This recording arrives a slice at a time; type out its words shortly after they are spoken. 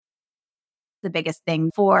the biggest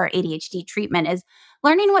thing for ADHD treatment is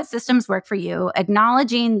learning what systems work for you,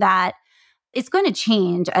 acknowledging that it's going to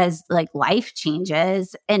change as like life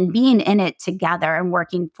changes and being in it together and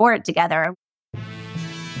working for it together.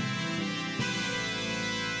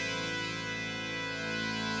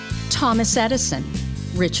 Thomas Edison,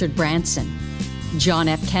 Richard Branson, John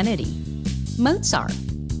F. Kennedy, Mozart,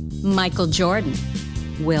 Michael Jordan,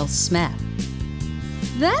 Will Smith.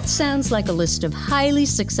 That sounds like a list of highly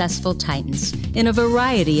successful titans in a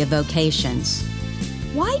variety of vocations.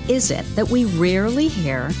 Why is it that we rarely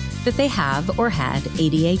hear that they have or had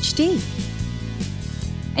ADHD?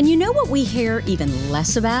 And you know what we hear even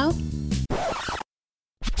less about?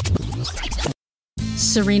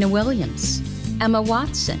 Serena Williams, Emma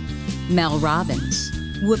Watson, Mel Robbins,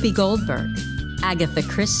 Whoopi Goldberg, Agatha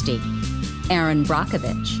Christie, Erin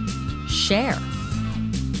Brockovich, Cher.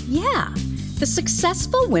 Yeah, the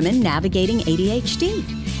successful women navigating ADHD.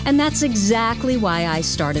 And that's exactly why I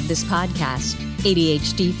started this podcast,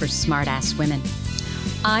 ADHD for Smartass Women.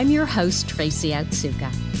 I'm your host, Tracy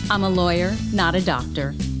Otsuka. I'm a lawyer, not a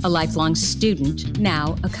doctor, a lifelong student,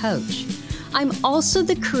 now a coach. I'm also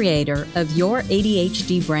the creator of Your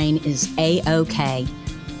ADHD Brain is A-OK,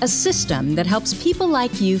 a system that helps people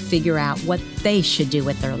like you figure out what they should do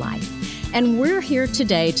with their life. And we're here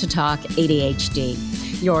today to talk ADHD,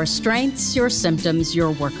 your strengths, your symptoms,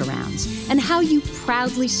 your workarounds, and how you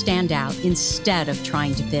proudly stand out instead of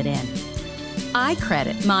trying to fit in. I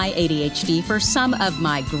credit my ADHD for some of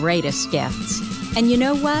my greatest gifts. And you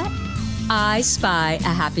know what? I spy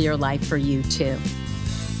a happier life for you too.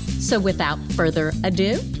 So without further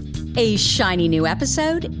ado, a shiny new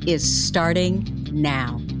episode is starting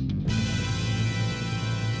now.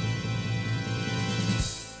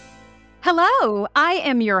 Hello, I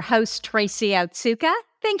am your host, Tracy Otsuka.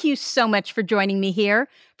 Thank you so much for joining me here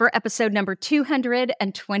for episode number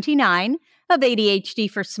 229 of ADHD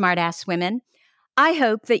for Smartass Women. I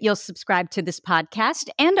hope that you'll subscribe to this podcast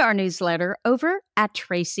and our newsletter over at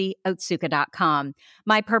tracyotsuka.com.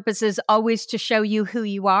 My purpose is always to show you who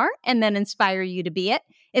you are and then inspire you to be it.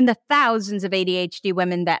 In the thousands of ADHD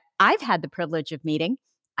women that I've had the privilege of meeting,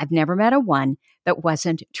 I've never met a one that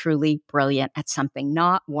wasn't truly brilliant at something,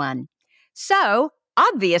 not one. So,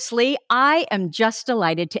 obviously, I am just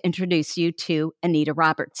delighted to introduce you to Anita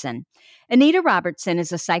Robertson. Anita Robertson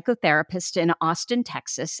is a psychotherapist in Austin,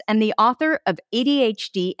 Texas, and the author of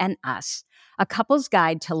ADHD and Us, a couple's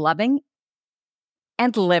guide to loving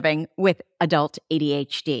and living with adult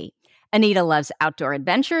ADHD. Anita loves outdoor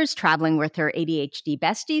adventures, traveling with her ADHD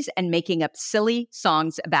besties, and making up silly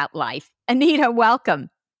songs about life. Anita, welcome.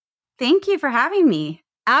 Thank you for having me.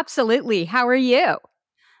 Absolutely. How are you?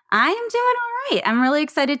 I am doing all right. I'm really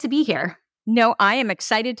excited to be here. No, I am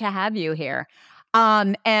excited to have you here.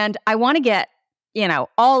 And I want to get,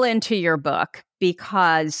 all into your book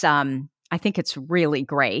because I think it's really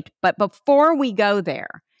great. But before we go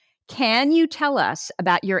there, can you tell us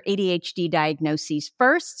about your ADHD diagnoses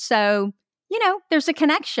first? So, there's a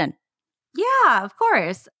connection. Yeah, of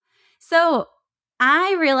course. So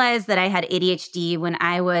I realized that I had ADHD when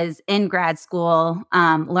I was in grad school,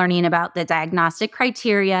 learning about the diagnostic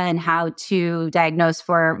criteria and how to diagnose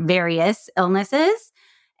for various illnesses.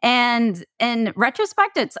 And in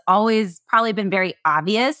retrospect, it's always probably been very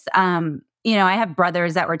obvious. I have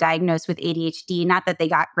brothers that were diagnosed with ADHD, not that they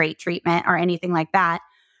got great treatment or anything like that,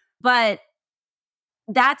 but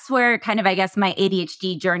that's where kind of, I guess, my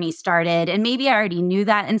ADHD journey started. And maybe I already knew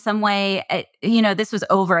that in some way. This was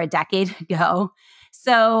over a decade ago.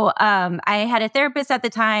 So I had a therapist at the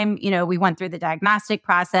time. We went through the diagnostic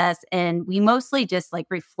process and we mostly just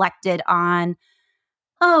reflected on,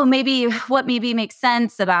 maybe what makes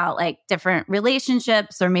sense about different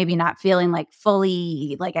relationships or maybe not feeling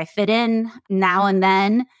fully like I fit in now and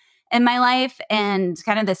then in my life, and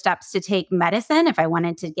kind of the steps to take medicine if I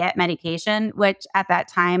wanted to get medication, which at that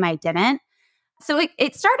time I didn't. So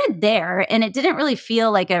it started there, and it didn't really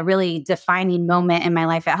feel like a really defining moment in my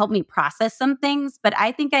life. It helped me process some things, but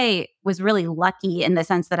I think I was really lucky in the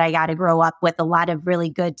sense that I got to grow up with a lot of really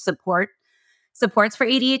good supports for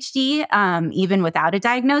ADHD, even without a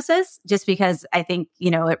diagnosis, just because I think,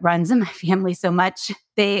 it runs in my family so much.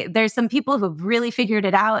 There's some people who've really figured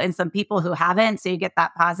it out and some people who haven't. So you get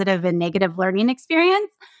that positive and negative learning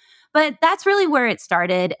experience. But that's really where it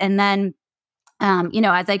started. And then,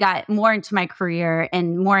 as I got more into my career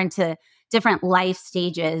and more into different life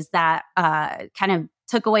stages, that kind of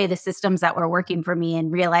took away the systems that were working for me,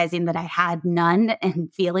 and realizing that I had none,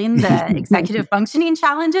 and feeling the executive functioning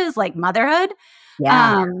challenges like motherhood.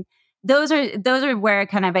 Yeah. those are where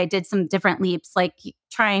kind of I did some different leaps, like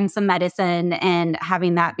trying some medicine and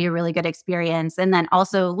having that be a really good experience. And then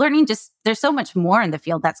also learning just there's so much more in the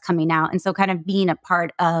field that's coming out. And so kind of being a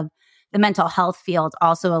part of the mental health field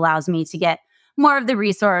also allows me to get more of the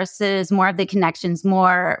resources, more of the connections,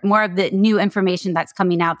 more of the new information that's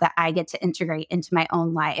coming out that I get to integrate into my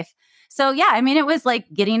own life. So yeah, I mean, it was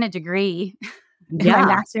like getting a degree. My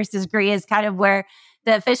master's degree is kind of where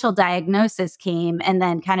the official diagnosis came. And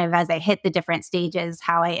then kind of as I hit the different stages,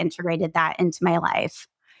 how I integrated that into my life.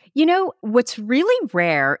 You know, what's really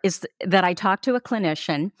rare is that I talk to a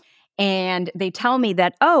clinician and they tell me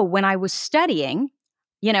that, oh, when I was studying,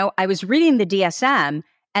 I was reading the DSM,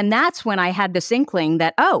 and that's when I had this inkling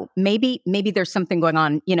that, oh, maybe there's something going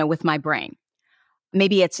on, with my brain.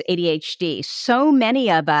 Maybe it's ADHD. So many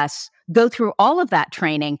of us go through all of that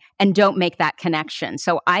training and don't make that connection.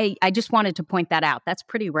 So I just wanted to point that out. That's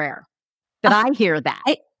pretty rare that I hear that.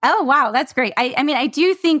 Oh, wow. That's great. I mean, I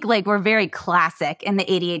do think like we're very classic in the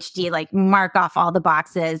ADHD, like mark off all the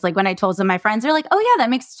boxes. Like when I told some of my friends, they're like, oh yeah, that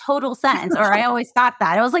makes total sense. Or I always thought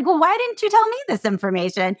that. I was like, well, why didn't you tell me this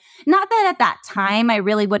information? Not that at that time I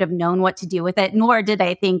really would have known what to do with it, nor did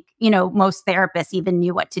I think, most therapists even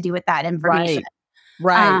knew what to do with that information.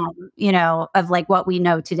 Right. Of like what we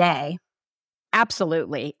know today.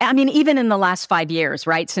 Absolutely. I mean, even in the last 5 years,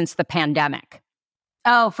 right, since the pandemic.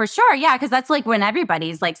 Oh, for sure. Yeah. Cause that's like when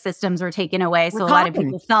everybody's like systems were taken away. So a lot of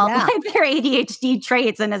people felt like their ADHD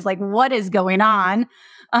traits and it's like, what is going on?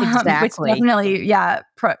 Exactly. Which definitely,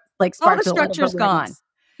 like all the structure's gone.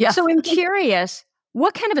 Yeah. So I'm curious,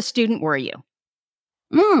 what kind of a student were you?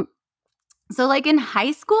 So like in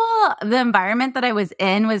high school, the environment that I was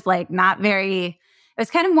in was like not very, it was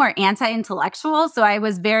kind of more anti-intellectual. So I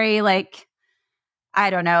was very like, I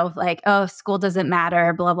don't know, like, oh, school doesn't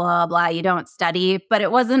matter, blah, blah, blah. You don't study. But it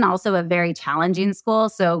wasn't also a very challenging school.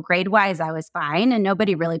 So grade wise, I was fine. And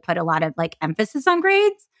nobody really put a lot of like emphasis on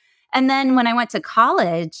grades. And then when I went to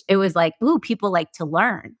college, it was like, ooh, people like to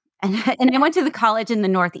learn. And I went to the college in the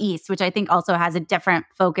Northeast, which I think also has a different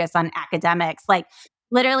focus on academics. Like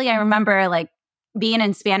literally, I remember like being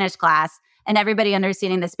in Spanish class and everybody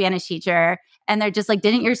understanding the Spanish teacher. And they're just like,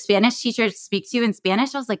 didn't your Spanish teacher speak to you in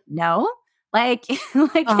Spanish? I was like, no. Like, no.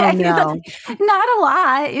 Not a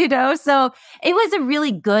lot, So it was a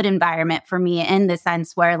really good environment for me in the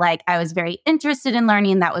sense where like I was very interested in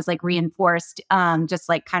learning. That was like reinforced, just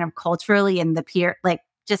like kind of culturally in the peer, like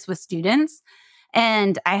just with students.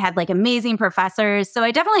 And I had like amazing professors. So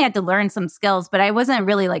I definitely had to learn some skills, but I wasn't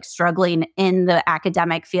really like struggling in the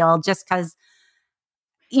academic field just because,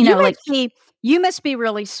 you must be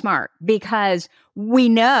really smart because we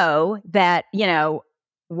know that,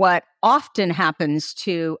 what often happens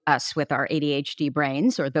to us with our ADHD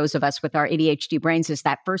brains, or those of us with our ADHD brains, is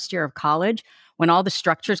that first year of college, when all the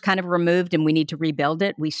structure's kind of removed and we need to rebuild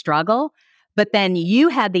it, we struggle. But then you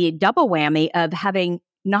had the double whammy of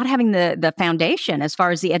not having the foundation as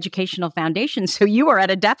far as the educational foundation. So you were at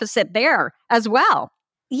a deficit there as well.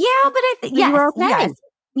 Yeah, but I think you were okay. Yes.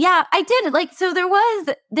 Yeah, I did. Like, so there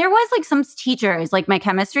was like some teachers, like my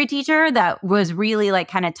chemistry teacher that was really like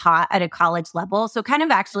kind of taught at a college level. So kind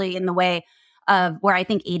of actually in the way of where I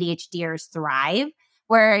think ADHDers thrive,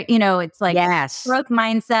 where, it's like growth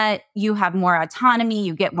mindset, you have more autonomy,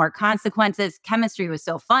 you get more consequences. Chemistry was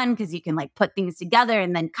so fun because you can like put things together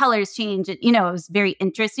and then colors change. It was very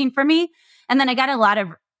interesting for me. And then I got a lot of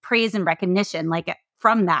praise and recognition like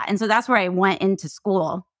from that. And so that's where I went into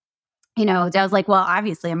school. I was like, well,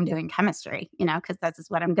 obviously I'm doing chemistry, because that's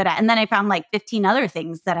just what I'm good at. And then I found like 15 other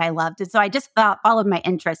things that I loved. And so I just followed my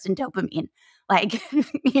interest in dopamine, like,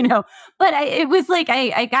 but it was like,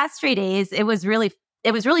 I got straight A's. It was really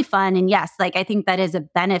fun. And yes, like, I think that is a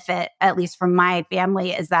benefit, at least from my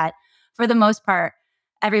family, is that for the most part,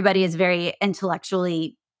 everybody is very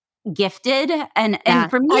intellectually gifted. And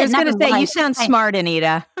for me, I was going to say, you sound smart,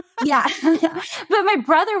 Anita. Yeah. But my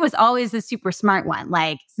brother was always the super smart one,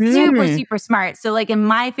 like super smart. So like in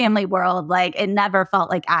my family world, like it never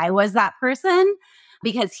felt like I was that person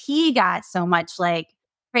because he got so much like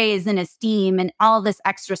praise and esteem and all this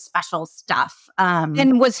extra special stuff.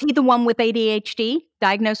 And was he the one with ADHD,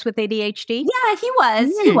 diagnosed with ADHD? Yeah, he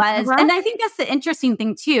was. He was. Right. And I think that's the interesting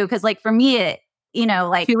thing too, because like for me,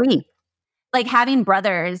 like having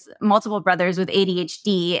multiple brothers with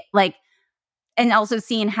ADHD, like, and also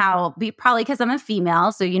seeing how, probably because I'm a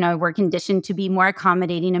female, so, we're conditioned to be more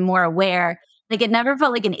accommodating and more aware. Like, it never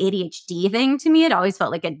felt like an ADHD thing to me. It always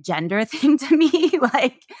felt like a gender thing to me.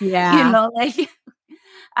 Like, like,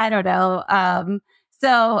 I don't know.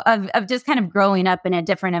 So of just kind of growing up in a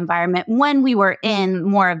different environment when we were in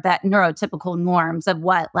more of that neurotypical norms of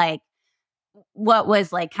what, like, what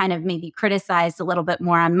was like kind of maybe criticized a little bit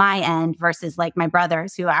more on my end versus like my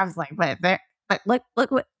brothers, who I was like, but look,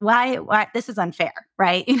 why, this is unfair,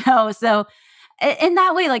 right? So in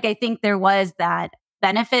that way, like, I think there was that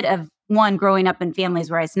benefit of one, growing up in families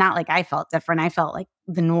where it's not like I felt different. I felt like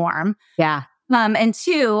the norm. Yeah. And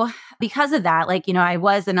two, because of that, like, I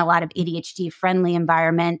was in a lot of ADHD friendly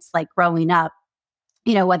environments, like growing up,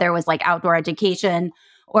 whether it was like outdoor education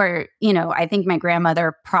or, I think my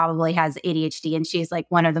grandmother probably has ADHD, and she's like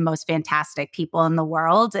one of the most fantastic people in the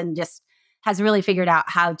world and just has really figured out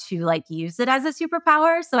how to like use it as a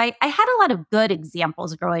superpower. So I had a lot of good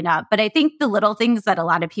examples growing up, but I think the little things that a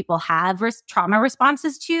lot of people have trauma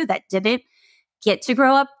responses to that didn't get to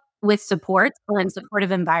grow up with support or in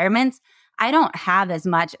supportive environments, I don't have as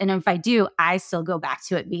much. And if I do, I still go back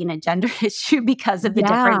to it being a gender issue because of the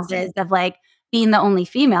differences of like being the only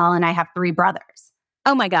female, and I have 3 brothers.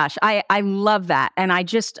 Oh my gosh, I love that. And I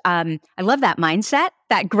just, I love that mindset,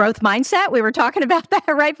 that growth mindset. We were talking about that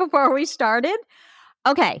right before we started.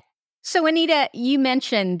 Okay. So Anita, you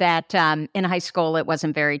mentioned that in high school, it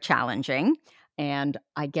wasn't very challenging. And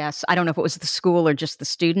I guess, I don't know if it was the school or just the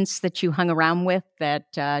students that you hung around with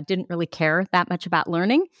that didn't really care that much about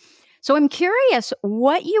learning. So I'm curious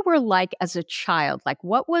what you were like as a child. Like,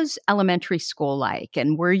 what was elementary school like?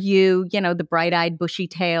 And were you, the bright-eyed,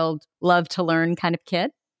 bushy-tailed, love to learn kind of kid?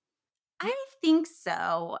 I think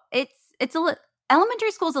so. Elementary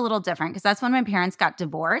school is a little different because that's when my parents got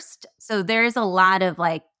divorced. So there's a lot of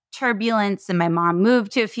like turbulence, and my mom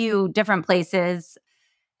moved to a few different places.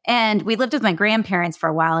 And we lived with my grandparents for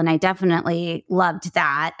a while, and I definitely loved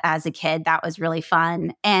that as a kid. That was really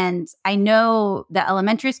fun. And I know the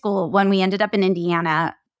elementary school, when we ended up in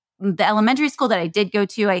Indiana, the elementary school that I did go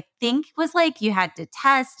to, I think was like you had to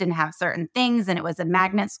test and have certain things, and it was a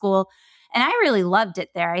magnet school. And I really loved it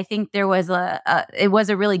there. I think there was it was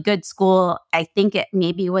a really good school. I think it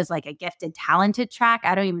maybe was like a gifted, talented track.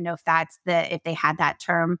 I don't even know if they had that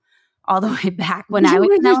term all the way back when I was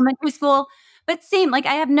in elementary school. But same, like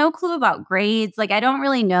I have no clue about grades. Like I don't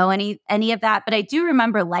really know any of that. But I do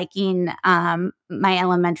remember liking my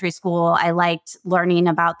elementary school. I liked learning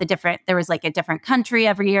about there was like a different country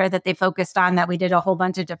every year that they focused on that we did a whole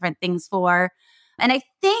bunch of different things for. And I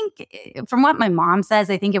think from what my mom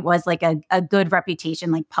says, I think it was like a good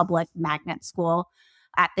reputation, like public magnet school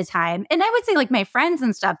at the time. And I would say like my friends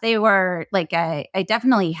and stuff, they were like, I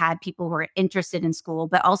definitely had people who were interested in school,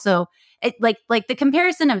 but also it like the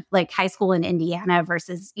comparison of like high school in Indiana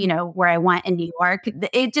versus, where I went in New York,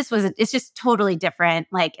 it's just totally different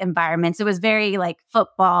like environments. It was very like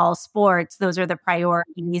football, sports, those are the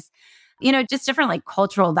priorities, just different like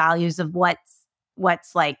cultural values of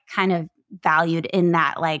what's like kind of valued in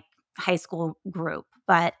that like high school group.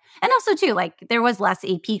 But, and also too, like there was less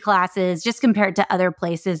AP classes just compared to other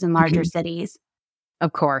places in larger cities.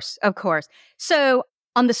 Of course. So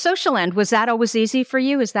on the social end, was that always easy for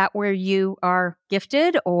you? Is that where you are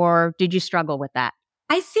gifted, or did you struggle with that?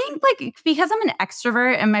 I think like because I'm an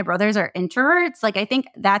extrovert and my brothers are introverts, like I think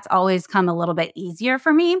that's always come a little bit easier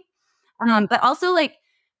for me. But also like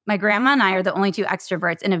my grandma and I are the only 2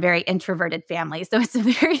 extroverts in a very introverted family. So it's a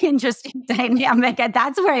very interesting dynamic. And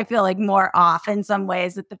that's where I feel like more off in some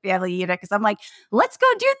ways with the family unit. Because I'm like, let's go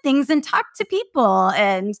do things and talk to people.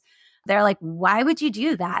 And they're like, why would you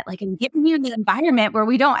do that? Like, I'm giving you the environment where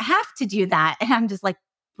we don't have to do that. And I'm just like,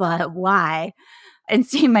 but why? And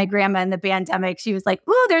seeing my grandma in the pandemic, she was like,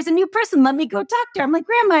 "Ooh, there's a new person. Let me go talk to her." I'm like,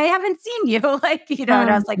 "Grandma, I haven't seen you." And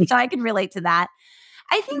I was like, so I could relate to that.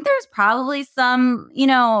 I think there's probably some,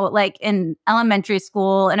 like in elementary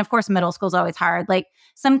school, and of course, middle school is always hard, like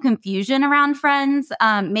some confusion around friends.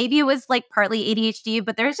 Maybe it was like partly ADHD,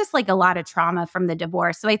 but there's just like a lot of trauma from the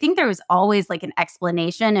divorce. So I think there was always like an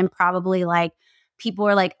explanation, and probably like people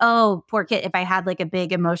were like, "Oh, poor kid," if I had like a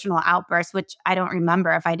big emotional outburst, which I don't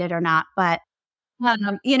remember if I did or not, but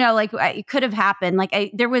like it could have happened.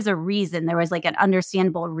 Like there was a reason. There was like an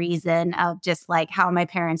understandable reason of just like how my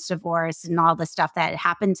parents divorced and all the stuff that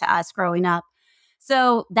happened to us growing up.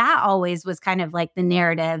 So that always was kind of like the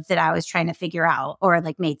narrative that I was trying to figure out or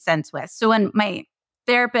like made sense with. So when my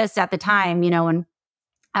therapist at the time, when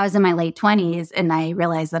I was in my late 20s and I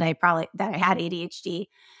realized that I had ADHD,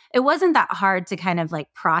 it wasn't that hard to kind of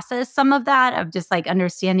like process some of that of just like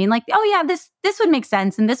understanding like, oh yeah, this would make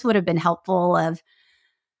sense. And this would have been helpful of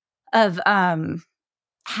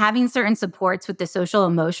having certain supports with the social,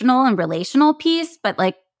 emotional and relational piece. But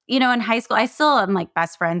like, in high school, I still am like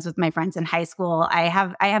best friends with my friends in high school. I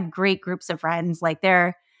have great groups of friends. Like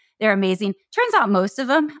they're they're amazing. Turns out most of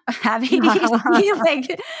them have ADHD,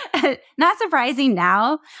 like not surprising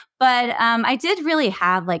now. But I did really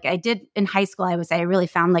have I did in high school, I would say I really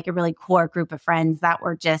found like a really core group of friends that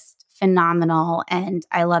were just phenomenal. And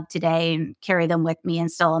I love today and carry them with me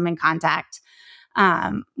and still am in contact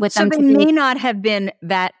with So them. they may not have been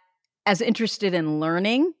that as interested in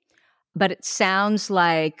learning, but it sounds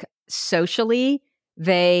like socially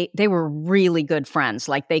they were really good friends.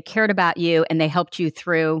 Like they cared about you and they helped you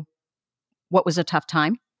through what was a tough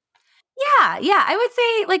time. Yeah. I would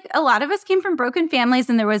say like a lot of us came from broken families,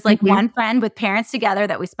 and there was like one friend with parents together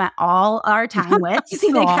that we spent all our time with.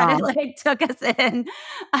 So they kind of like took us in.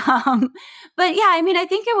 But yeah, I mean, I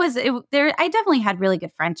think there. I definitely had really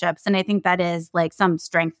good friendships, and I think that is like some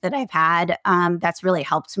strength that I've had that's really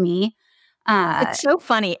helped me. It's so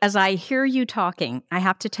funny as I hear you talking. I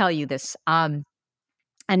have to tell you this,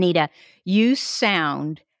 Anita. You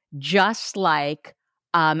sound just like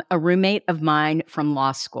a roommate of mine from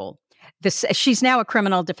law school. She's now a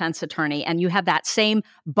criminal defense attorney, and you have that same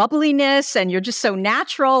bubbliness, and you're just so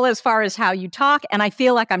natural as far as how you talk. And I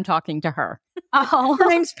feel like I'm talking to her. Oh, her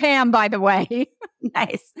name's Pam, by the way.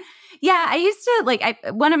 Nice. Yeah, I used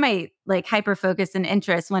to one of my like hyper focus and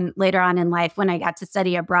interests when later on in life when I got to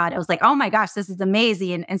study abroad, I was like, oh my gosh, this is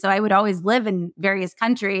amazing. And so I would always live in various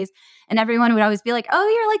countries, and everyone would always be like, oh,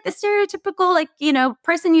 you're like the stereotypical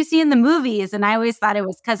person you see in the movies. And I always thought it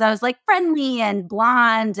was because I was like friendly and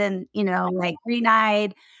blonde and like green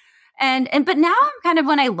eyed. But now I'm kind of,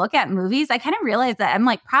 when I look at movies, I kind of realize that I'm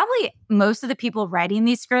like, probably most of the people writing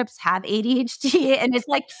these scripts have ADHD. And it's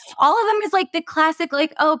like, all of them is like the classic,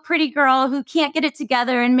 like, oh, pretty girl who can't get it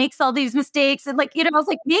together and makes all these mistakes. And I was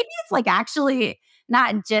like, maybe it's like actually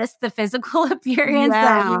not just the physical appearance.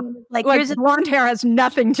 Yeah. Like blonde hair has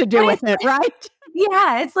nothing to do with it, right?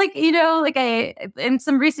 Yeah, it's like, in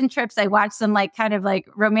some recent trips, I watched some kind of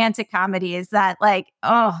romantic comedies that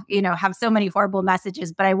have so many horrible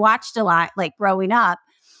messages, but I watched a lot growing up.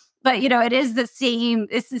 But, it's the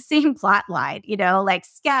same plot line,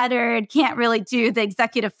 scattered, can't really do the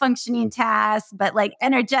executive functioning tasks, but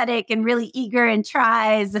energetic and really eager and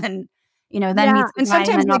tries. And, then meets and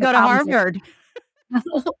sometimes they go to Harvard.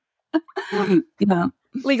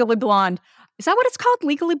 Legally Blonde. Is that what it's called?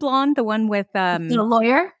 Legally Blonde? The one with the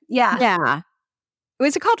lawyer? Yeah. Yeah.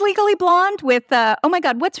 Was it called Legally Blonde with oh my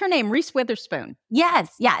God, what's her name? Reese Witherspoon.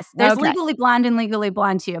 Yes. There's Legally Blonde and Legally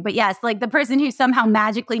Blonde too. But yes, the person who somehow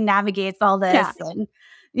magically navigates all this and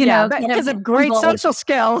because of great social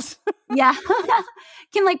skills. Yeah.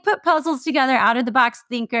 Can put puzzles together, out of the box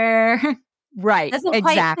thinker. Right. Doesn't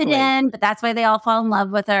quite fit in, but that's why they all fall in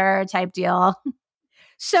love with her type deal.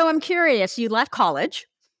 So I'm curious, you left college.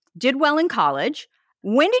 Did well in college.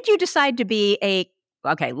 When did you decide to be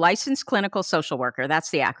licensed clinical social worker? That's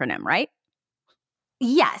the acronym, right?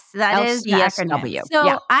 Yes, that is the acronym.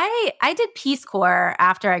 So I did Peace Corps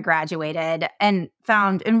after I graduated and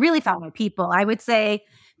really found my people. I would say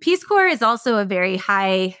Peace Corps is also a very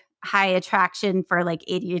high attraction for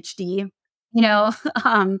ADHD,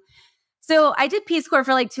 So I did Peace Corps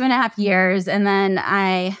for 2.5 years, and then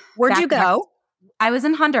Where'd you go? I was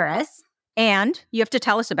in Honduras. And you have to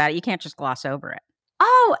tell us about it. You can't just gloss over it.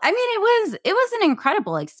 Oh, I mean, it was an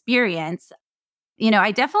incredible experience.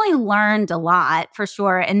 I definitely learned a lot for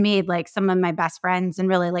sure, and made some of my best friends, and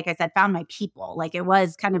really, like I said, found my people. It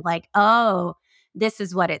was kind of oh, this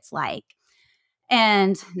is what it's like.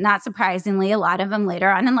 And not surprisingly, a lot of them later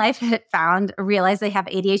on in life realized they have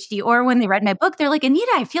ADHD, or when they read my book, they're like,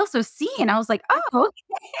 Anita, I feel so seen. I was like, oh,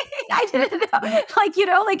 okay. I didn't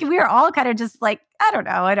know. We were all kind of just I don't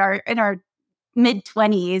know, in our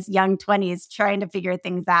mid-20s, young 20s, trying to figure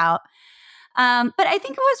things out. But I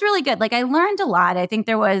think it was really good. I learned a lot. I think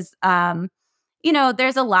there was,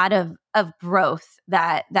 there's a lot of growth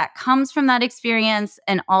that comes from that experience.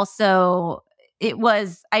 And also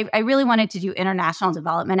I really wanted to do international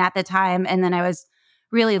development at the time. And then I was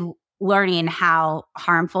really learning how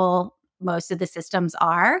harmful most of the systems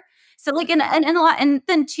are. So and a lot, and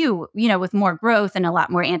then too, with more growth and a lot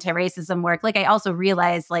more anti-racism work, I also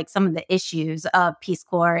realized some of the issues of Peace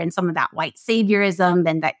Corps and some of that white saviorism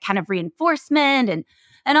and that kind of reinforcement and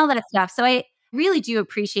all that stuff. So I really do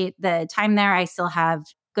appreciate the time there. I still have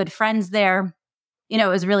good friends there. It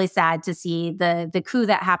was really sad to see the coup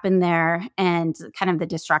that happened there and kind of the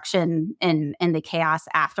destruction and the chaos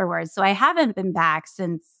afterwards. So I haven't been back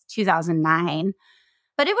since 2009.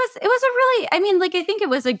 But it was a really, I think it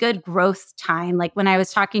was a good growth time. When I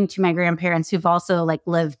was talking to my grandparents who've also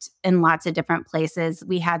lived in lots of different places,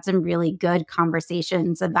 we had some really good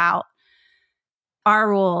conversations about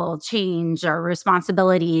our role, change, our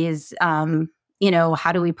responsibilities,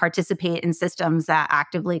 how do we participate in systems that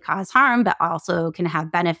actively cause harm, but also can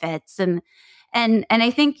have benefits? And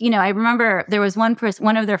I think, I remember there was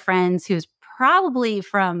one of their friends who's probably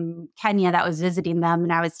from Kenya that was visiting them.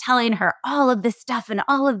 And I was telling her all of this stuff and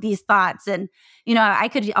all of these thoughts. And, I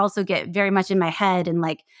could also get very much in my head and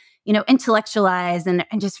like, intellectualize and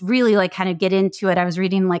just really like kind of get into it. I was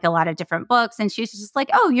reading like a lot of different books and she was just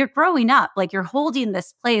like, oh, you're growing up. Like you're holding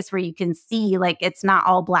this place where you can see like it's not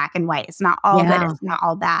all black and white. It's not all good. It's not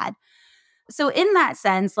all bad. So in that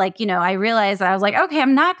sense, like, I realized I was like, okay,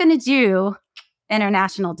 I'm not going to do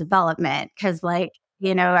international development because like,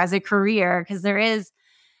 as a career, because there is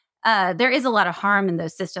a lot of harm in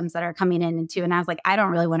those systems that are coming in into. And I was like, I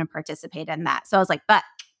don't really want to participate in that. So I was like, but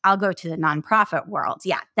I'll go to the nonprofit world.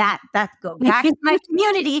 Yeah, that go back to my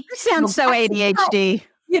community. Sounds so ADHD.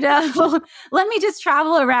 Let me just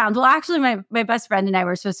travel around. Well, actually, my best friend and I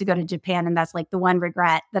were supposed to go to Japan, and that's like the one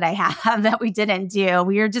regret that I have that we didn't do.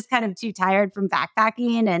 We were just kind of too tired from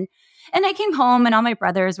backpacking, and I came home, and all my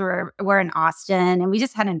brothers were in Austin, and we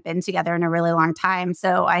just hadn't been together in a really long time.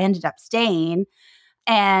 So I ended up staying,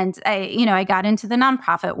 and I got into the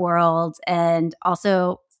nonprofit world, and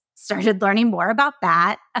also started learning more about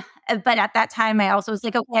that. But at that time, I also was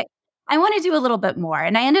like, okay, I want to do a little bit more.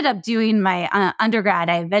 And I ended up doing my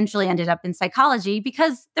undergrad. I eventually ended up in psychology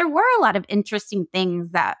because there were a lot of interesting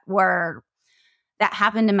things that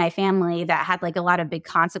happened in my family that had like a lot of big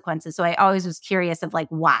consequences. So I always was curious of like,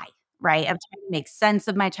 why, right? Of trying to make sense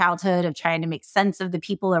of my childhood, of trying to make sense of the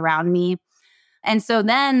people around me. And so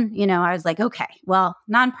then, I was like, okay, well,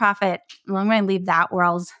 nonprofit, I'm going to leave that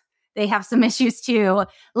world. They have some issues too.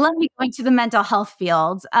 Let me go into the mental health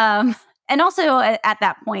field. And also at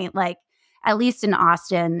that point, like at least in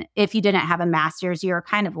Austin, if you didn't have a master's, you were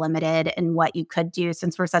kind of limited in what you could do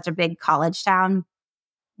since we're such a big college town.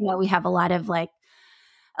 We have a lot of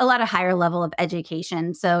higher level of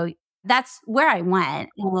education. So that's where I went.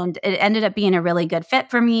 And it ended up being a really good fit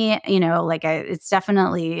for me. It's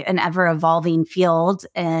definitely an ever evolving field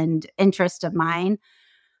and interest of mine.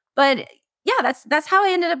 But yeah, that's how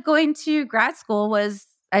I ended up going to grad school. Was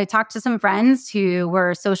I talked to some friends who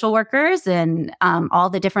were social workers and all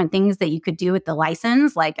the different things that you could do with the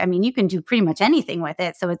license. Like, I mean, you can do pretty much anything with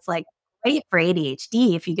it. So it's like great for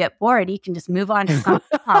ADHD. If you get bored, you can just move on to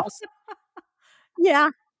something else. Yeah.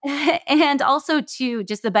 And also to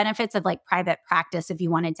just the benefits of like private practice if you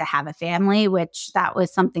wanted to have a family, which that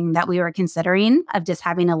was something that we were considering, of just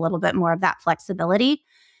having a little bit more of that flexibility.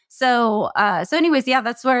 So anyways, yeah,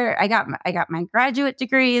 that's where I got my graduate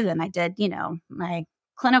degree. Then I did, my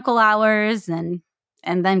clinical hours and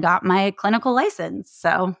then got my clinical license.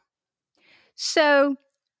 So it's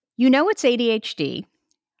ADHD,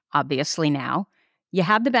 obviously now. You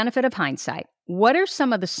have the benefit of hindsight. What are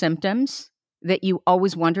some of the symptoms that you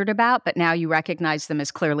always wondered about, but now you recognize them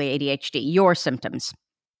as clearly ADHD, your symptoms?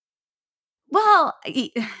 Well,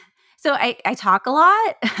 so I talk a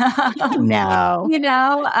lot. No.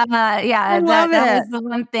 Yeah, that was the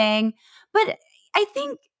one thing. But I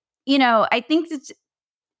think it's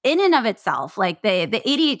in and of itself, like the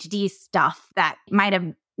ADHD stuff that might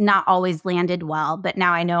have not always landed well, but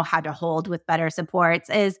now I know how to hold with better supports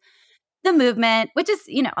is the movement, which is,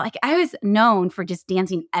 like I was known for just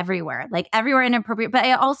dancing everywhere inappropriate. But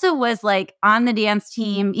I also was like on the dance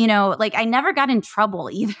team, like I never got in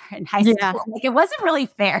trouble either in high school. Like it wasn't really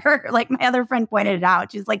fair. Like my other friend pointed it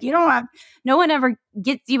out. She's like, no one ever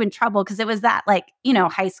gets you in trouble because it was that like,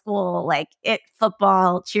 high school, like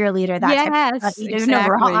football, cheerleader, that type of stuff. You do no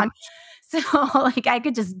wrong. So like I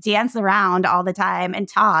could just dance around all the time and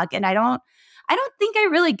talk. And I don't think I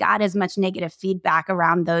really got as much negative feedback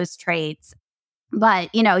around those traits.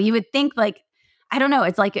 But, you would think like, I don't know,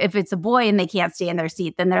 it's like if it's a boy and they can't stay in their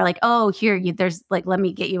seat, then they're like, oh, there's like, let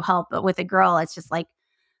me get you help. But with a girl, it's just like,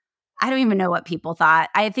 I don't even know what people thought.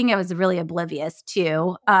 I think I was really oblivious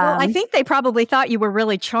too. Well, I think they probably thought you were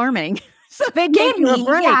really charming. So they gave you a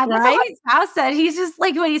break, yeah, right? His house said. He's just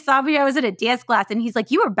like, when he saw me, I was at a dance class and he's like,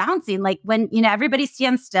 you were bouncing like when, everybody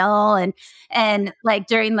stands still and like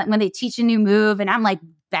during when they teach a new move and I'm like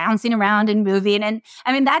bouncing around and moving. And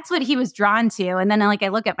I mean, that's what he was drawn to. And then like, I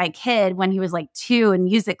look at my kid when he was like 2 in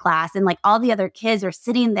music class and like all the other kids are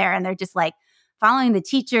sitting there and they're just like following the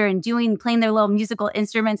teacher and playing their little musical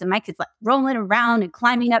instruments. And my kid's like rolling around and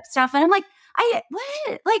climbing up stuff. And I'm like,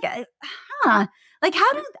 Like,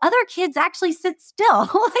 how do other kids actually sit still?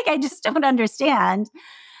 Like, I just don't understand.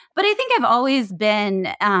 But I think I've always been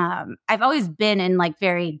in like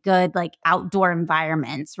very good, like outdoor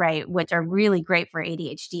environments, right? Which are really great for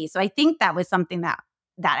ADHD. So I think that was something that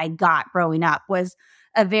I got growing up was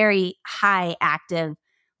a very high active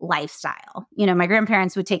lifestyle. My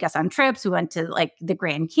grandparents would take us on trips. We went to like the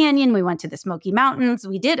Grand Canyon. We went to the Smoky Mountains.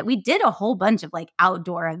 We did a whole bunch of like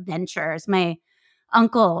outdoor adventures. My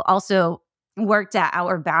uncle also worked at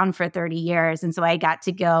Outward Bound for 30 years. And so I got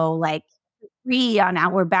to go like free on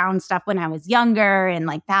Outward Bound stuff when I was younger. And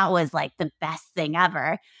like, that was like the best thing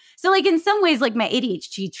ever. So like in some ways, like my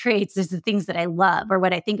ADHD traits is the things that I love or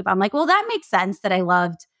what I think about. I'm like, well, that makes sense that I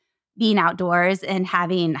loved being outdoors and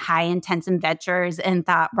having high intense adventures and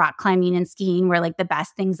thought rock climbing and skiing were like the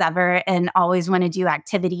best things ever and always want to do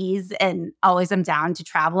activities and always am down to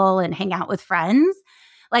travel and hang out with friends.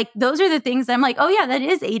 Like those are the things that I'm like, oh yeah, that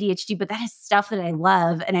is ADHD, but that is stuff that I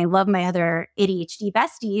love. And I love my other ADHD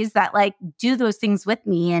besties that like do those things with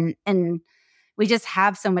me and we just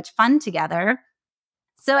have so much fun together.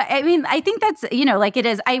 So, I mean, I think that's, like it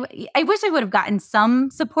is. I wish I would have gotten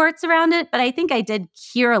some supports around it, but I think I did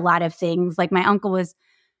hear a lot of things. Like my uncle was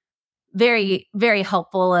very, very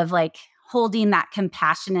helpful of like holding that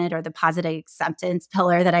compassionate or the positive acceptance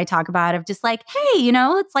pillar that I talk about of just like, hey,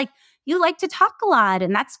 it's like you like to talk a lot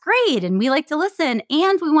and that's great. And we like to listen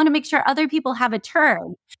and we want to make sure other people have a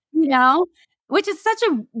turn, which is such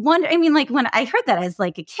a wonder. I mean, like when I heard that as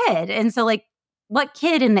like a kid. And so like what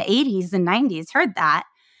kid in the 80s and 90s heard that?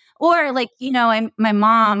 Or like, my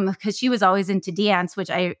mom, because she was always into dance,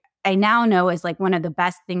 which I now know is like one of the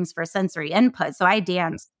best things for sensory input. So I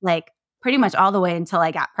danced like pretty much all the way until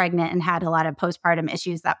I got pregnant and had a lot of postpartum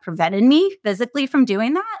issues that prevented me physically from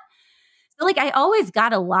doing that. So like I always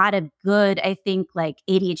got a lot of good, I think, like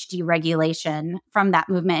ADHD regulation from that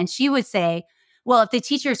movement. And she would say, well, if the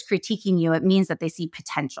teacher is critiquing you, it means that they see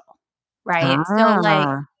potential, right?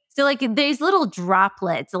 So like there's little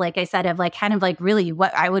droplets, like I said, of like kind of like really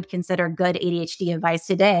what I would consider good ADHD advice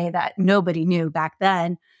today that nobody knew back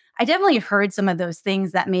then. I definitely heard some of those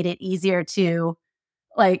things that made it easier to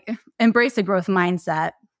like embrace a growth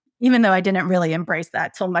mindset, even though I didn't really embrace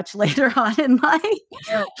that till much later on in life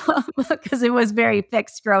because it was very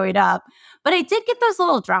fixed growing up. But I did get those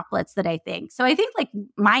little droplets that I think. So I think like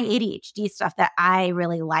my ADHD stuff that I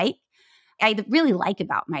really like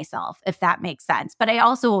about myself, if that makes sense. But I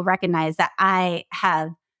also will recognize that I have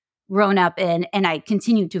grown up in and I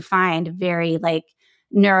continue to find very like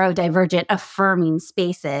neurodivergent affirming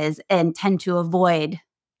spaces and tend to avoid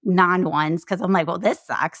non-ones because I'm like, well, this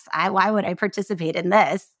sucks. Why would I participate in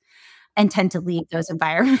this? And tend to leave those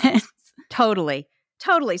environments. Totally.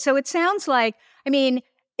 So it sounds like, I mean,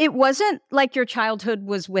 it wasn't like your childhood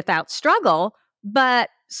was without struggle, but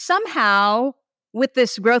somehow with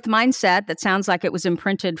this growth mindset that sounds like it was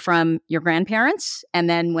imprinted from your grandparents and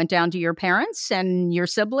then went down to your parents and your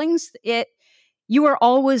siblings, you were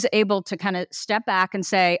always able to kind of step back and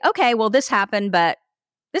say, okay, well, this happened, but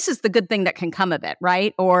this is the good thing that can come of it,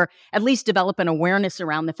 right? Or at least develop an awareness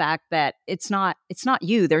around the fact that it's not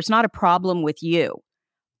you. There's not a problem with you.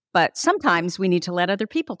 But sometimes we need to let other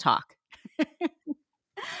people talk.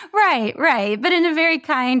 Right. But in a very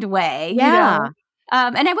kind way. Yeah.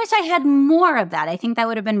 And I wish I had more of that. I think that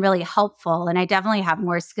would have been really helpful. And I definitely have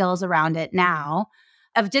more skills around it now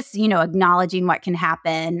of just, acknowledging what can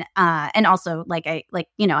happen. And also I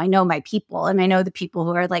know my people and I know the people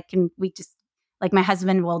who are like, like my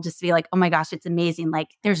husband will just be like, oh my gosh, it's amazing. Like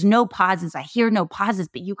there's no pauses. I hear no pauses,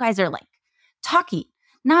 but you guys are like talking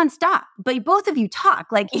nonstop, but both of you talk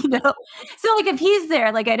so like if he's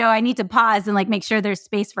there, like I know I need to pause and like make sure there's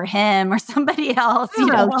space for him or somebody else,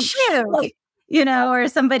 or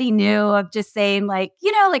somebody new of just saying like,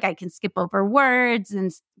 like I can skip over words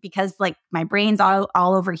and because like my brain's all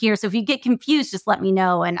over here. So if you get confused, just let me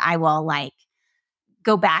know and I will like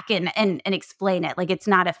go back and explain it. Like it's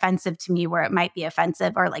not offensive to me where it might be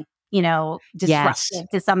offensive or like, disruptive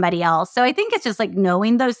to somebody else. So I think it's just like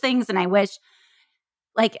knowing those things. And I wish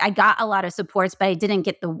like I got a lot of supports, but I didn't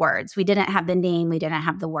get the words. We didn't have the name. We didn't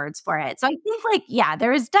have the words for it. So I think like, yeah,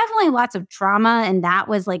 there is definitely lots of trauma and that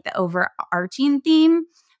was like the overarching theme.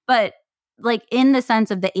 But like in the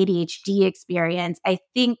sense of the ADHD experience, I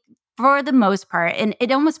think for the most part, and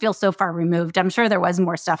it almost feels so far removed. I'm sure there was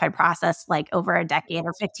more stuff I processed like over a decade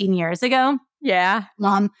or 15 years ago. Yeah.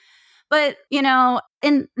 But,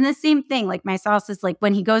 and the same thing, like my spouse is like,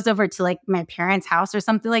 when he goes over to like my parents' house or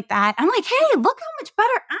something like that, I'm like, hey, look how much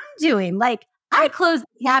better I'm doing. Like I close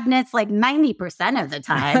the cabinets like 90% of the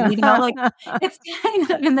time, like it's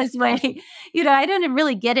kind of in this way, I didn't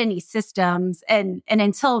really get any systems. And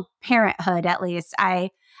until parenthood, at least,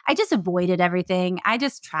 I just avoided everything. I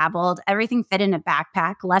just traveled. Everything fit in a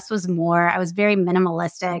backpack. Less was more. I was very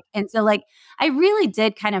minimalistic. And so like, I really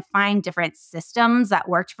did kind of find different systems that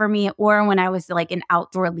worked for me. Or when I was like in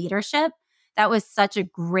outdoor leadership, that was such a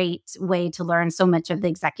great way to learn so much of the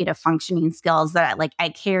executive functioning skills that I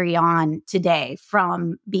carry on today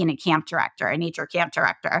from being a camp director, a nature camp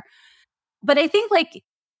director. But I think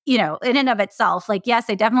in and of itself, yes,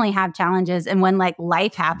 I definitely have challenges. And when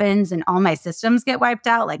life happens and all my systems get wiped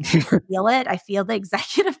out, I feel it. I feel the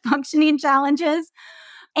executive functioning challenges.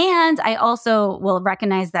 And I also will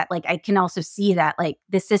recognize that I can also see that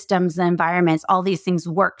the systems, the environments, all these things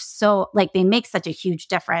work. So they make such a huge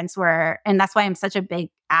difference and that's why I'm such a big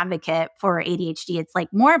advocate for ADHD. It's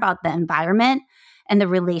more about the environment and the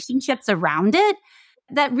relationships around it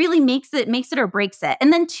that really makes it or breaks it.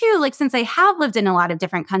 And then two, since I have lived in a lot of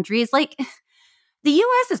different countries, the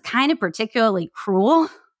US is kind of particularly cruel,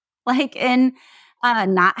 in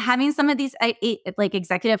not having some of these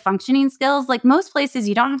executive functioning skills. Most places,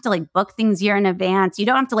 you don't have to book things year in advance. You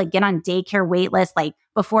don't have to get on daycare wait lists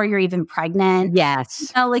before you're even pregnant.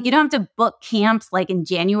 Yes. You don't have to book camps in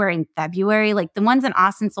January and February. The ones in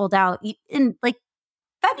Austin sold out in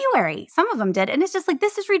February. Some of them did. And it's just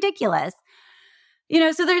this is ridiculous.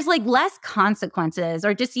 So there's less consequences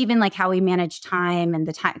or just even how we manage time and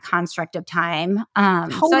the construct of time.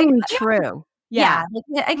 Totally true. Yeah.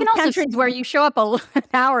 I can also countries where you show up an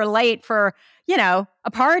hour late for, a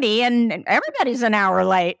party and everybody's an hour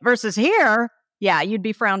late versus here. Yeah. You'd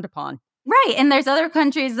be frowned upon. Right. And there's other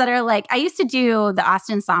countries that are I used to do the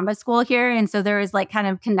Austin Samba School here. And so there was kind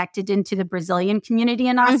of connected into the Brazilian community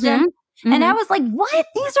in Austin. Mm-hmm. And I was what?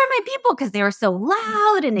 These are my people, because they were so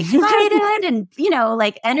loud and excited and,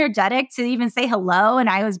 energetic to even say hello. And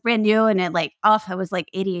I was brand new and it it was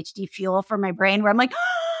ADHD fuel for my brain where I'm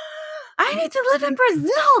I need to live in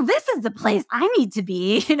Brazil. This is the place I need to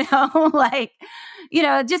be, just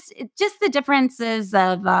the differences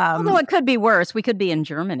of. Although it could be worse. We could be in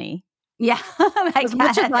Germany. Yeah. As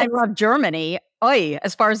much as I love Germany,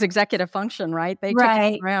 as far as executive function, right? They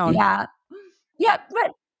take it around. Yeah. Yeah.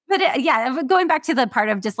 But going back to the part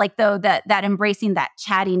of just that embracing that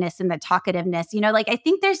chattiness and the talkativeness, I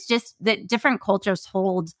think there's just that different cultures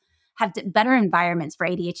have better environments for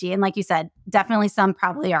ADHD. And like you said, definitely some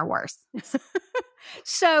probably are worse.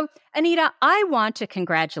 So, Anita, I want to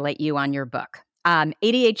congratulate you on your book,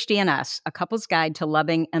 ADHD and Us, A Couple's Guide to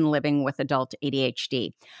Loving and Living with Adult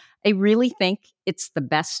ADHD. I really think it's the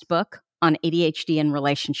best book on ADHD and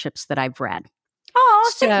relationships that I've read.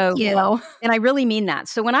 Oh, thank you. And I really mean that.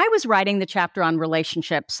 So when I was writing the chapter on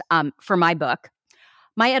relationships for my book,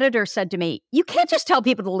 my editor said to me, you can't just tell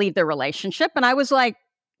people to leave their relationship. And I was like,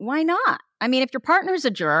 why not? I mean, if your partner's a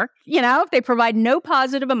jerk, if they provide no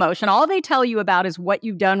positive emotion, all they tell you about is what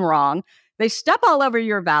you've done wrong. They step all over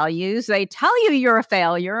your values. They tell you you're a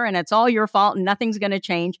failure and it's all your fault and nothing's going to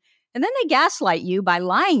change. And then they gaslight you by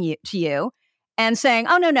lying to you and saying,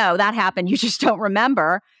 oh, no, that happened. You just don't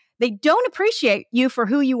remember. They don't appreciate you for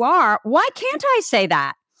who you are. Why can't I say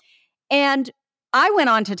that? And I went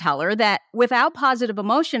on to tell her that without positive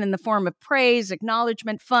emotion in the form of praise,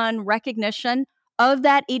 acknowledgement, fun, recognition of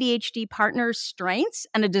that ADHD partner's strengths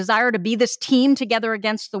and a desire to be this team together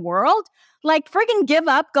against the world, friggin' give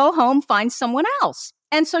up, go home, find someone else.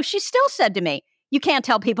 And so she still said to me, you can't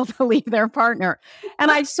tell people to leave their partner.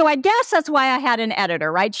 And I guess that's why I had an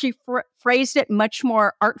editor, right? She phrased it much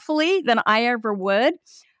more artfully than I ever would.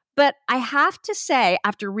 But I have to say,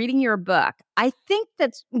 after reading your book, I think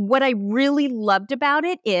that's what I really loved about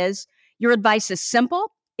it is your advice is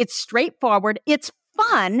simple, it's straightforward, it's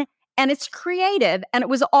fun, and it's creative. And it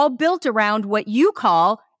was all built around what you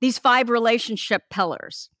call these 5 relationship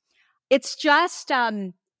pillars. It's just,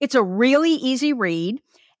 it's a really easy read.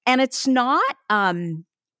 And it's not,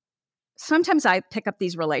 sometimes I pick up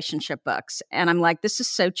these relationship books and I'm like, this is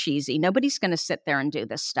so cheesy. Nobody's going to sit there and do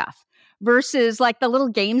this stuff. Versus the little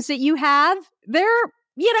games that you have, they're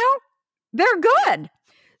good.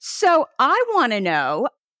 So I want to know,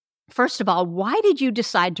 first of all, why did you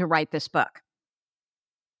decide to write this book?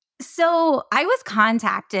 So I was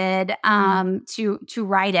contacted to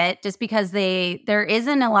write it just because there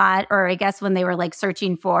isn't a lot, or I guess when they were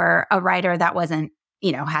searching for a writer that wasn't,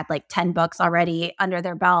 had 10 books already under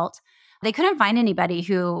their belt, they couldn't find anybody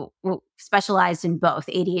who specialized in both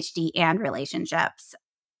ADHD and relationships.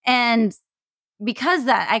 And because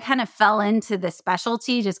that, I kind of fell into the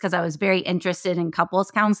specialty just because I was very interested in couples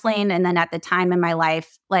counseling. And then at the time in my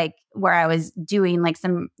life, where I was doing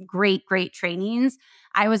some great trainings,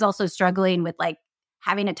 I was also struggling with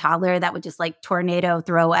having a toddler that would just tornado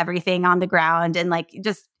throw everything on the ground and where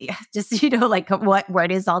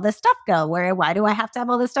does all this stuff go? Why do I have to have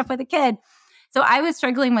all this stuff with a kid? So I was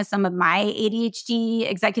struggling with some of my ADHD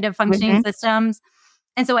executive functioning systems.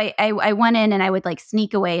 And so I went in and I would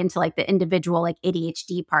sneak away into the individual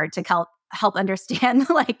ADHD part to help understand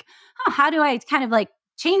like, how do I kind of like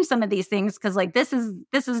change some of these things? Cause like, this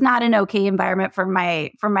is not an okay environment for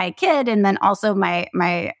my kid. And then also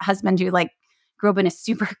my husband who like grew up in a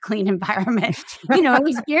super clean environment, it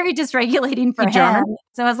was very dysregulating for him.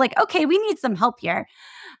 So I was like, okay, we need some help here.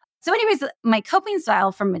 So anyways, my coping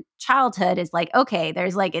style from childhood is like, okay,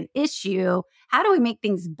 there's like an issue. How do we make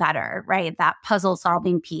things better, right? That puzzle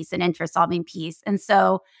solving piece and interest solving piece. And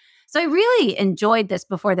so I really enjoyed this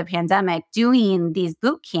before the pandemic, doing these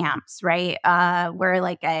boot camps, right? Where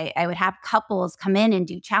like I would have couples come in and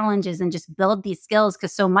do challenges and just build these skills.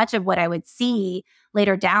 Cause so much of what I would see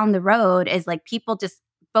later down the road is like people just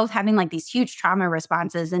both having like these huge trauma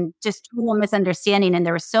responses and just total misunderstanding. And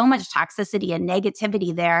there was so much toxicity and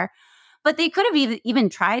negativity there. But they could have even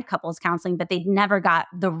tried couples counseling, but they'd never got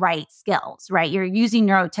the right skills, right? You're using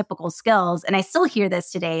neurotypical skills. And I still hear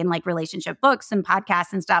this today in like relationship books and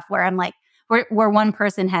podcasts and stuff where I'm like, where one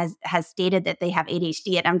person has stated that they have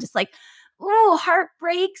ADHD. And I'm just like, oh, heart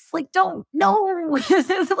breaks. Like, don't, no.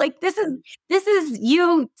 Like, this is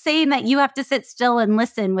you saying that you have to sit still and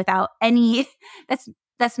listen without any,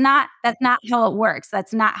 that's not how it works.